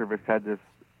Park Service had this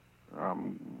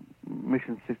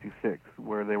Mission 66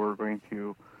 where they were going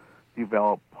to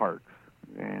develop parks,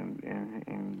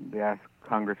 and they asked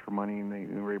Congress for money, and they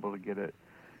were able to get it.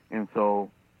 And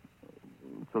so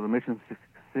the Mission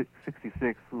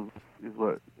 66 is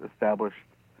what established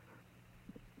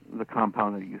the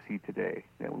compound that you see today.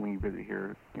 That when you visit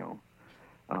here,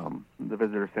 the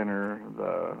visitor center,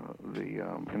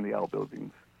 and the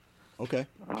outbuildings. Okay.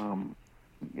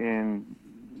 And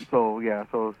so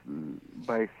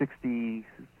by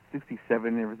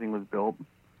 67, everything was built.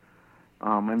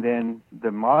 And then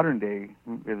the modern day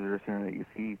visitor center that you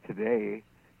see today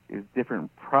is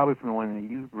different, probably from the one that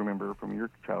you remember from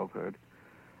your childhood.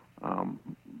 But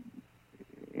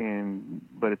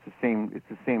it's the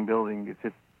same building. It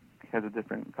just has a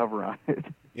different cover on it.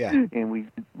 Yeah. And we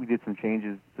did some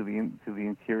changes to the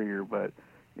interior, but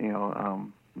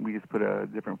we just put a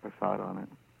different facade on it.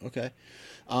 Okay.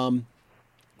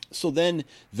 So then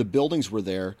the buildings were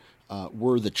there.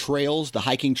 Were the trails, the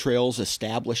hiking trails,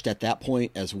 established at that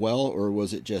point as well, or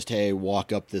was it just, hey,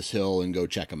 walk up this hill and go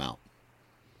check them out?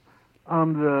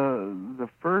 The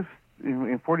first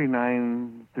in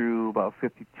 49 through about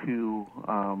 52,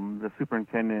 the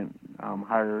superintendent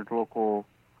hired a local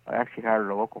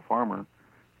farmer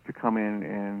to come in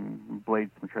and blade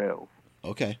some trails.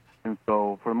 Okay. And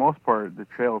so, for the most part, the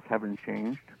trails haven't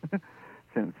changed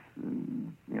since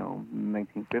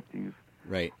 1950s.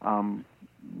 Right.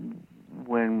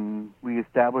 When we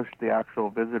established the actual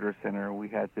visitor center, we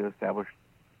had to establish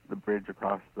the bridge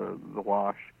across the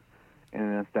wash, and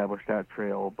then establish that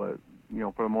trail. But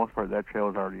for the most part, that trail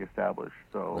is already established.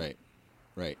 So.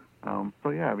 Right.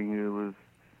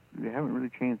 They haven't really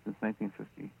changed since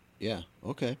 1950. Yeah.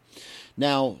 Okay.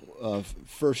 Now,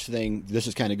 first thing, this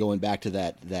is kind of going back to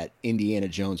that Indiana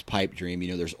Jones pipe dream.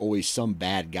 There's always some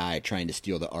bad guy trying to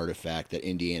steal the artifact that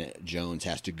Indiana Jones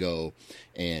has to go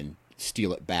and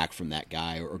steal it back from that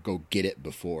guy, or go get it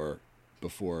before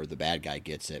the bad guy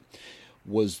gets it.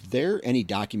 Was there any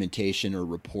documentation or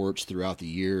reports throughout the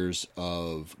years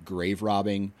of grave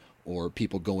robbing or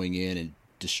people going in and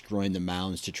destroying the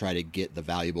mounds to try to get the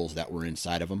valuables that were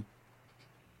inside of them?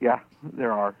 Yeah,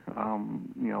 there are.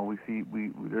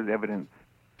 There's evidence.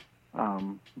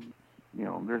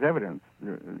 There's evidence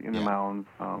in the mounds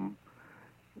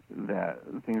that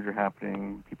things are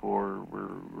happening. People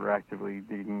were actively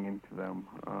digging into them.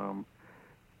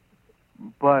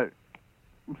 But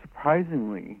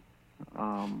surprisingly,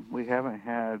 we haven't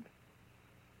had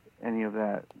any of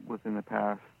that within the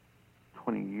past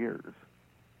 20 years.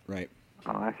 Right.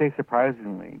 I say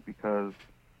surprisingly because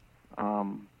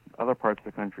other parts of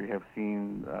the country have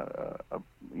seen,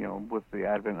 with the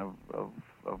advent of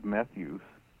meth use,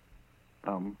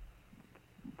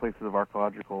 places of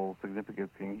archaeological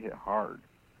significance being hit hard.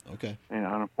 Okay. And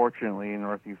unfortunately, in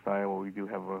Northeast Iowa, we do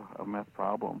have a meth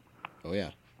problem. Oh,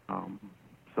 yeah.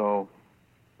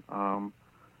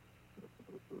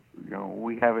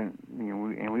 We haven't,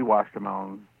 and we watch the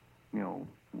mountains,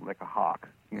 like a hawk.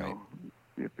 Right.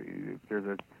 If there's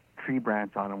a tree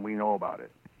branch on them, we know about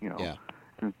it. Yeah.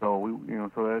 And so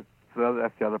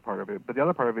that's the other part of it. But the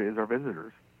other part of it is our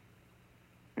visitors.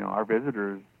 Our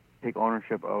visitors take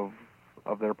ownership of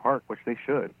their park, which they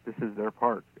should. This is their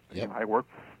park. Yep. I work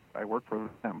for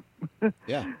them.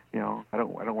 Yeah. I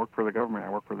don't work for the government. I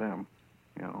work for them.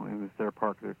 And it's their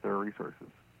park. It's their resources.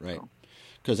 Right. So.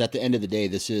 Because at the end of the day,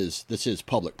 this is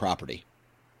public property.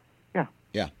 Yeah.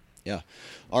 Yeah. Yeah.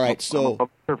 All right. I'm a public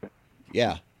servant.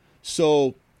 Yeah.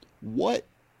 So what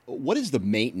is the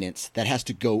maintenance that has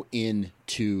to go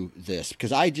into this?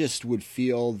 Because I just would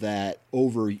feel that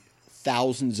over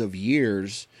thousands of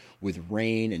years with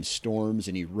rain and storms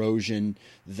and erosion,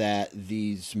 that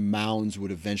these mounds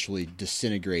would eventually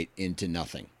disintegrate into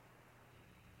nothing.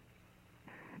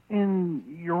 And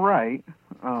you're right.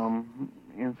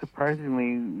 And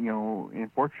surprisingly,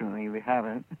 unfortunately, they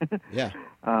haven't. Yeah.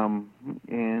 And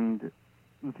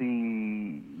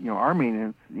our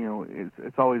maintenance,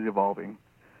 it's always evolving.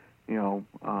 I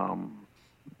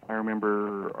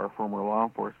remember our former law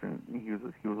enforcement. He was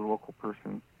a local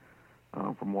person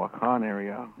from Waukon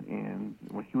area, and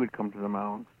when he would come to the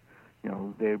mounds,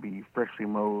 they'd be freshly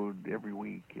mowed every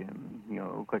week, and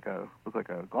look like a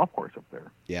golf course up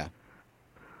there. Yeah.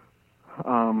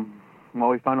 Well,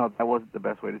 we found out that wasn't the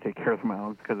best way to take care of the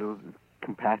mounds because it was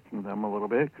compacting them a little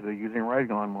bit because they're using riding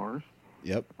lawnmowers.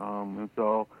 Yep. And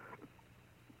so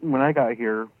when I got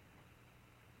here,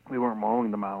 we weren't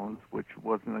mowing the mounds, which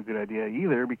wasn't a good idea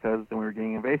either because then we were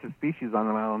getting invasive species on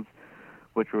the mounds,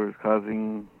 which was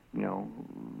causing,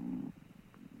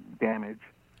 damage.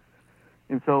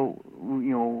 And so,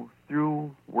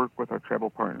 through work with our tribal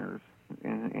partners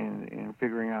and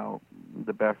figuring out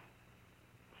the best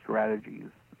strategies,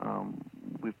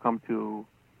 we've come to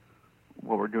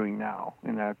what we're doing now,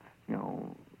 and that's,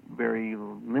 very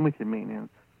limited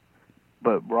maintenance,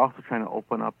 but we're also trying to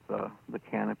open up the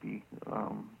canopy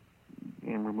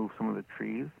and remove some of the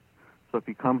trees. So if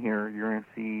you come here, you're going to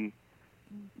see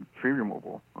tree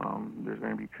removal. There's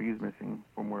going to be trees missing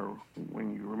from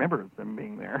when you remember them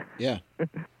being there. Yeah.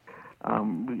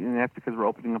 And that's because we're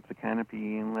opening up the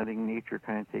canopy and letting nature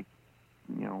kind of take,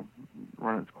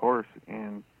 run its course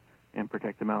and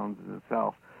protect the mountains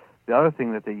itself. The other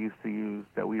thing that they used to use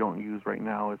that we don't use right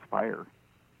now is fire.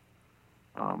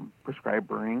 Prescribed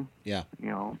burning. Yeah.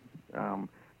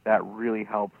 That really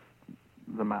helps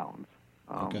the mounds.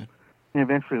 Okay. And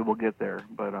eventually we'll get there,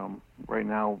 but right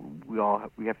now we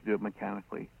have to do it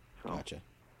mechanically. So.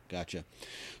 Gotcha.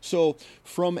 So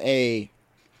from the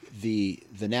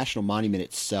National Monument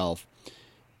itself,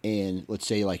 and let's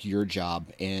say like your job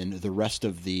and the rest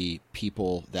of the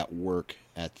people that work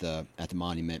at the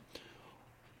monument,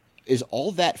 is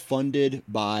all that funded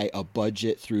by a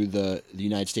budget through the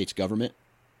United States government?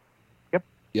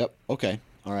 Yep. Okay.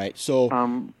 All right. So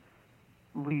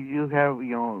we do have,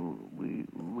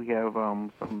 we have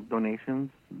some donations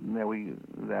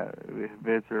that if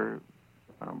visitor,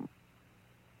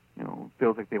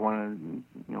 feels like they want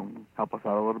to, help us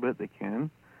out a little bit, they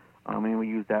can. And we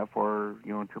use that for,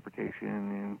 interpretation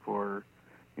and for,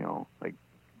 like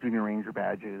junior ranger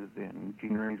badges and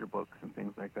junior ranger books and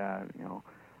things like that. It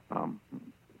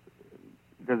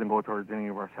doesn't go towards any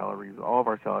of our salaries. All of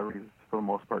our salaries, for the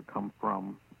most part, come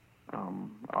from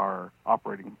our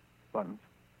operating funds.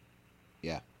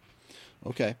 Yeah.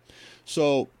 Okay.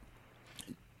 So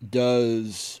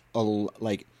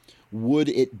would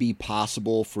it be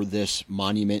possible for this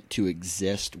monument to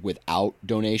exist without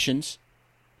donations?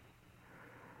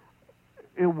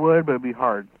 It would, but it'd be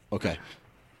hard. Okay.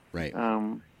 Right.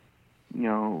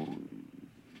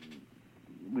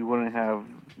 We wouldn't have,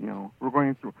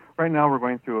 right now we're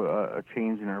going through a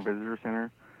change in our visitor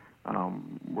center.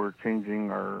 We're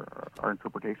changing our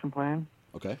interpretation plan.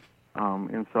 Okay.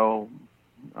 And so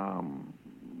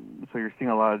you're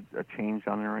seeing a lot of change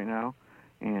down there right now,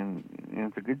 and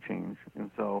it's a good change.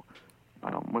 And so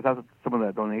without some of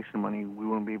that donation money, we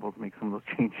wouldn't be able to make some of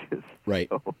those changes. Right.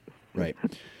 So. Right.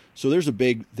 So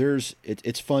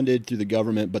it's funded through the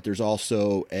government, but there's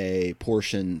also a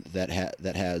portion that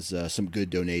has some good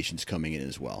donations coming in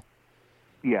as well.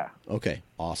 Yeah. Okay.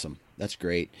 Awesome. That's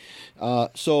great.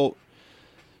 So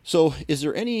is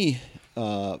there any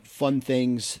fun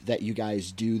things that you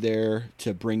guys do there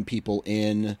to bring people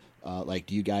in? Like,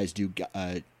 do you guys do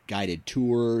guided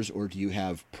tours, or do you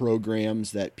have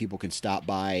programs that people can stop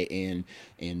by and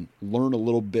learn a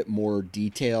little bit more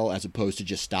detail as opposed to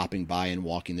just stopping by and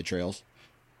walking the trails?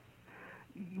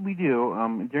 We do.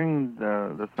 During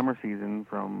the summer season,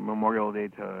 from Memorial Day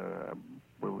to, I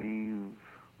believe,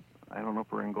 I don't know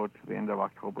if we're going to go to the end of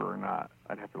October or not.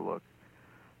 I'd have to look.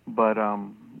 But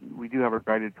we do have our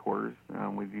guided tours.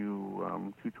 We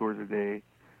do 2 tours a day,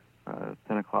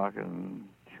 10 o'clock and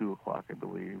 2 o'clock, I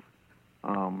believe.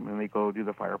 And they go do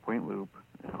the Fire Point Loop.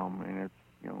 And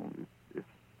it's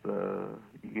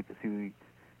you get to see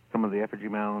some of the effigy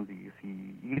mounds. You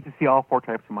get to see all 4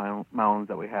 types of mounds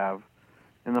that we have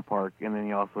in the park, and then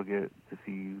you also get to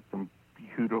see some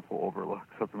beautiful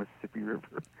overlooks of the Mississippi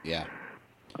River. Yeah.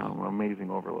 Amazing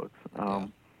overlooks.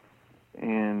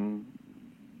 And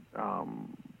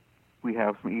we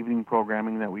have some evening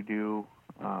programming that we do.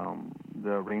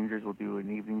 The Rangers will do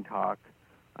an evening talk.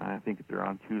 I think they're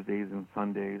on Tuesdays and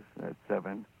Sundays at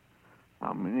 7.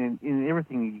 And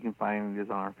everything you can find is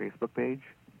on our Facebook page.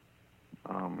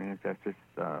 And that's just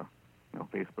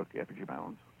Facebook Effigy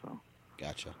Mounds. So.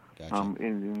 Gotcha.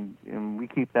 And we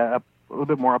keep that up a little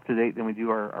bit more up to date than we do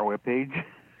our webpage.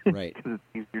 Right. Because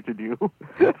it's easier to do.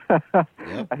 Yep.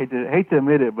 I hate to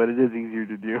admit it, but it is easier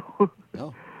to do.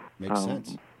 No, makes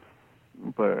sense.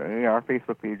 But yeah, our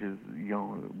Facebook page is,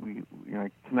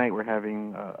 like tonight we're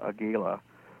having a gala.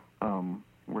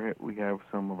 We have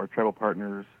some of our tribal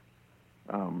partners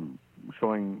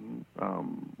showing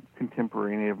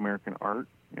contemporary Native American art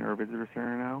in our visitor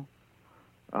center now.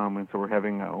 And so we're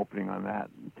having an opening on that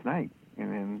tonight,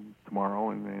 and then tomorrow,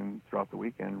 and then throughout the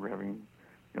weekend we're having,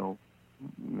 the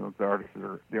artists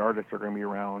are going to be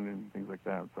around and things like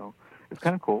that. So it's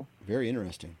kind of cool. Very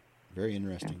interesting. Very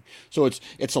interesting. Yeah. So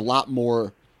it's a lot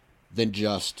more than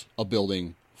just a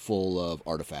building full of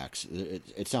artifacts.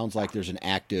 It sounds like there's an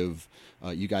active.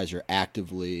 You guys are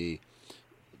actively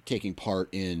taking part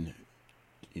in,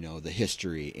 the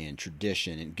history and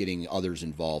tradition and getting others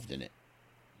involved in it.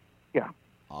 Yeah.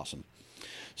 Awesome.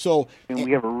 So, and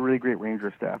we have a really great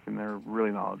ranger staff, and they're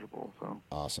really knowledgeable. So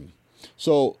awesome.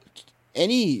 So,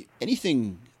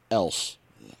 anything else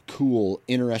cool,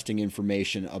 interesting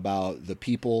information about the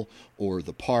people or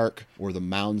the park or the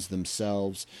mounds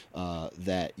themselves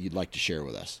that you'd like to share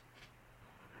with us?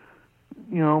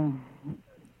 To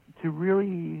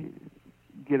really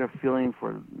get a feeling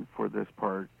for this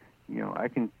park, I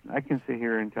can sit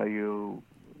here and tell you,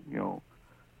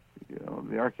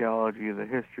 the archaeology, the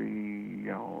history,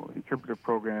 interpretive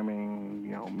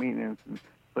programming, maintenance,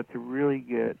 but to really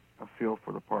get a feel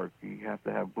for the park, you have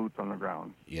to have boots on the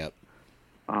ground. Yep.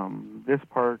 This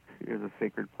park is a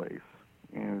sacred place,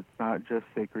 and it's not just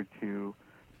sacred to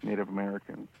Native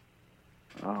Americans.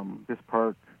 This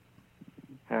park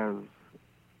does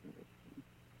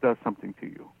something to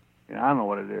you. And I don't know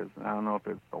what it is. I don't know if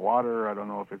it's the water. I don't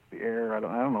know if it's the air. I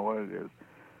don't know what it is.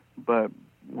 But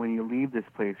when you leave this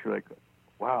place, you're like,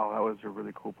 wow, that was a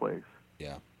really cool place.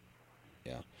 Yeah.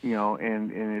 Yeah.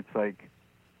 And it's like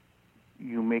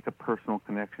you make a personal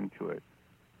connection to it.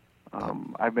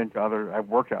 I've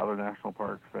worked at other national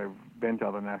parks. I've been to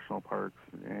other national parks,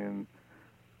 and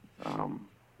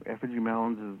Effigy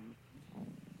Mounds is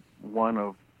one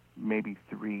of maybe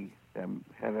 3 that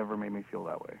have ever made me feel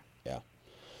that way. Yeah.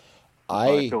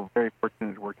 I feel very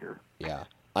fortunate to work here. Yeah.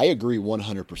 I agree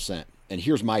 100%. And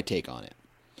here's my take on it.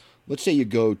 Let's say you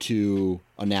go to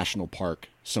a national park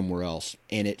somewhere else,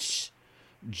 and it's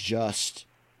just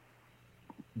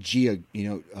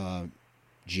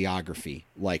geography,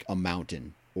 like a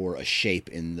mountain or a shape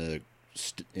in the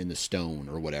stone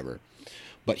or whatever.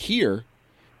 But here,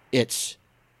 it's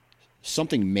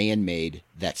something man-made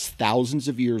that's thousands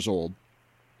of years old,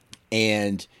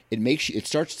 and it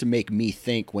starts to make me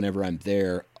think whenever I'm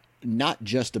there, not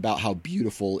just about how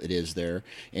beautiful it is there.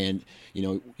 And,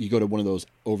 you go to one of those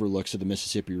overlooks of the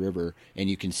Mississippi River and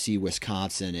you can see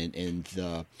Wisconsin and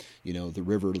the, the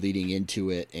river leading into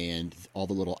it and all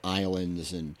the little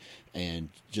islands and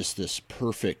just this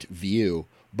perfect view.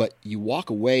 But you walk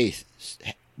away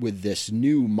with this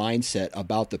new mindset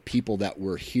about the people that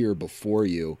were here before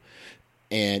you,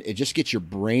 and it just gets your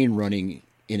brain running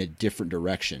in a different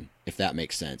direction, if that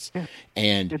makes sense. Yeah,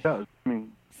 and it does.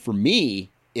 For me,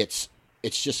 it's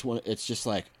just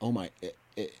like, oh my,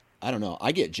 I don't know.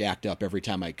 I get jacked up every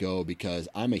time I go because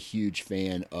I'm a huge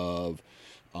fan of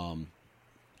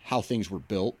how things were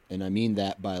built, and I mean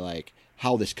that by like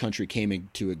how this country came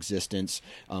into existence,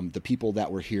 the people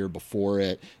that were here before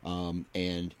it,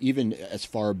 and even as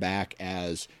far back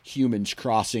as humans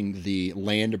crossing the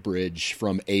land bridge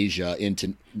from Asia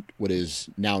into what is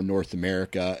now North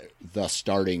America, thus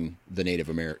starting the Native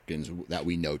Americans that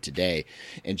we know today.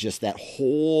 And just that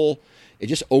it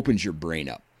just opens your brain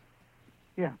up.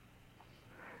 Yeah.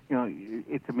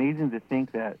 It's amazing to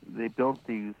think that they built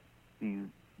these, you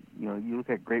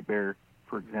look at Great Bear,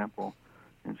 for example,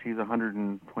 and she's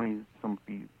 120-some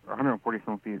feet, or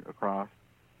 140-some feet across,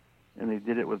 and they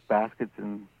did it with baskets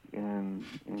and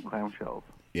clamshells.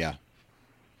 Yeah.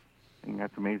 And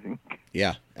that's amazing.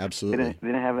 Yeah, absolutely. They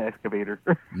didn't have an excavator.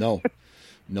 No.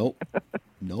 Nope.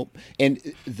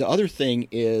 And the other thing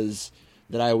is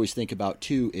that I always think about,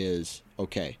 too, is,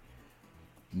 okay,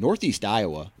 Northeast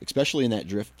Iowa, especially in that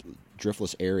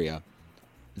driftless area,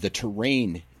 the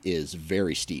terrain is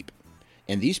very steep.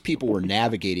 And these people were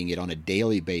navigating it on a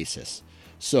daily basis.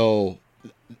 So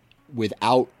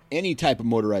without any type of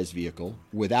motorized vehicle,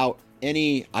 without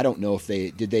any, I don't know if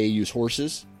did they use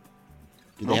horses?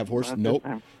 Did they have horses? Nope.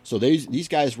 So these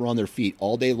guys were on their feet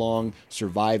all day long,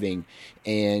 surviving.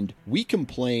 And we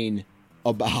complain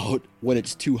about when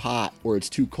it's too hot or it's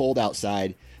too cold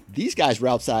outside. These guys were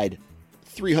outside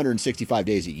 365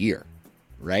 days a year,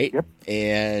 right? Yep.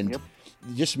 And it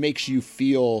just makes you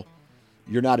feel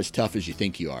you're not as tough as you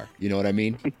think you are. You know what I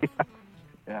mean?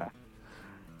 Yeah.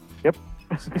 Yep.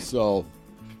 So,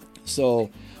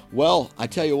 well, I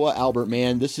tell you what, Albert,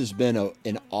 man, this has been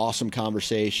an awesome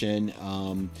conversation.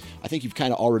 I think you've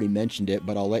kind of already mentioned it,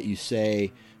 but I'll let you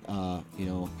say,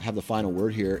 have the final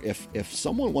word here. If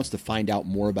someone wants to find out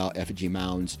more about Effigy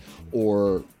Mounds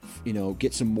or,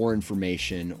 get some more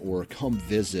information or come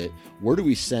visit, where do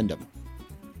we send them?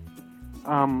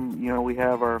 We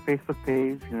have our Facebook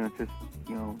page. Just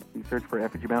you search for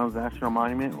Effigy Mounds National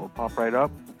Monument, it will pop right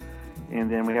up. And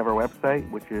then we have our website,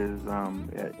 which is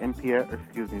at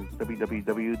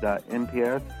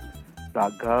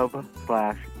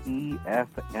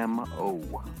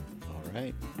www.nps.gov/EFMO. All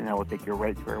right. And that will take you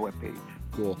right to our webpage.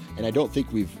 Cool. And I don't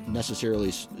think we've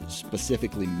necessarily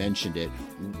specifically mentioned it.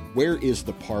 Where is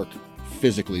the park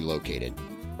physically located?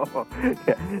 Oh,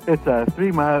 yeah. It's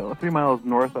 3 miles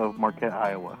north of Marquette,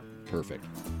 Iowa. Perfect.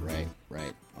 Right.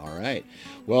 All right.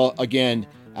 Well, again,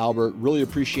 Albert, really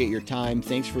appreciate your time.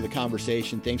 Thanks for the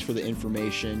conversation. Thanks for the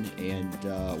information. And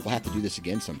we'll have to do this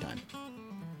again sometime.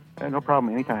 No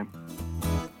problem. Anytime.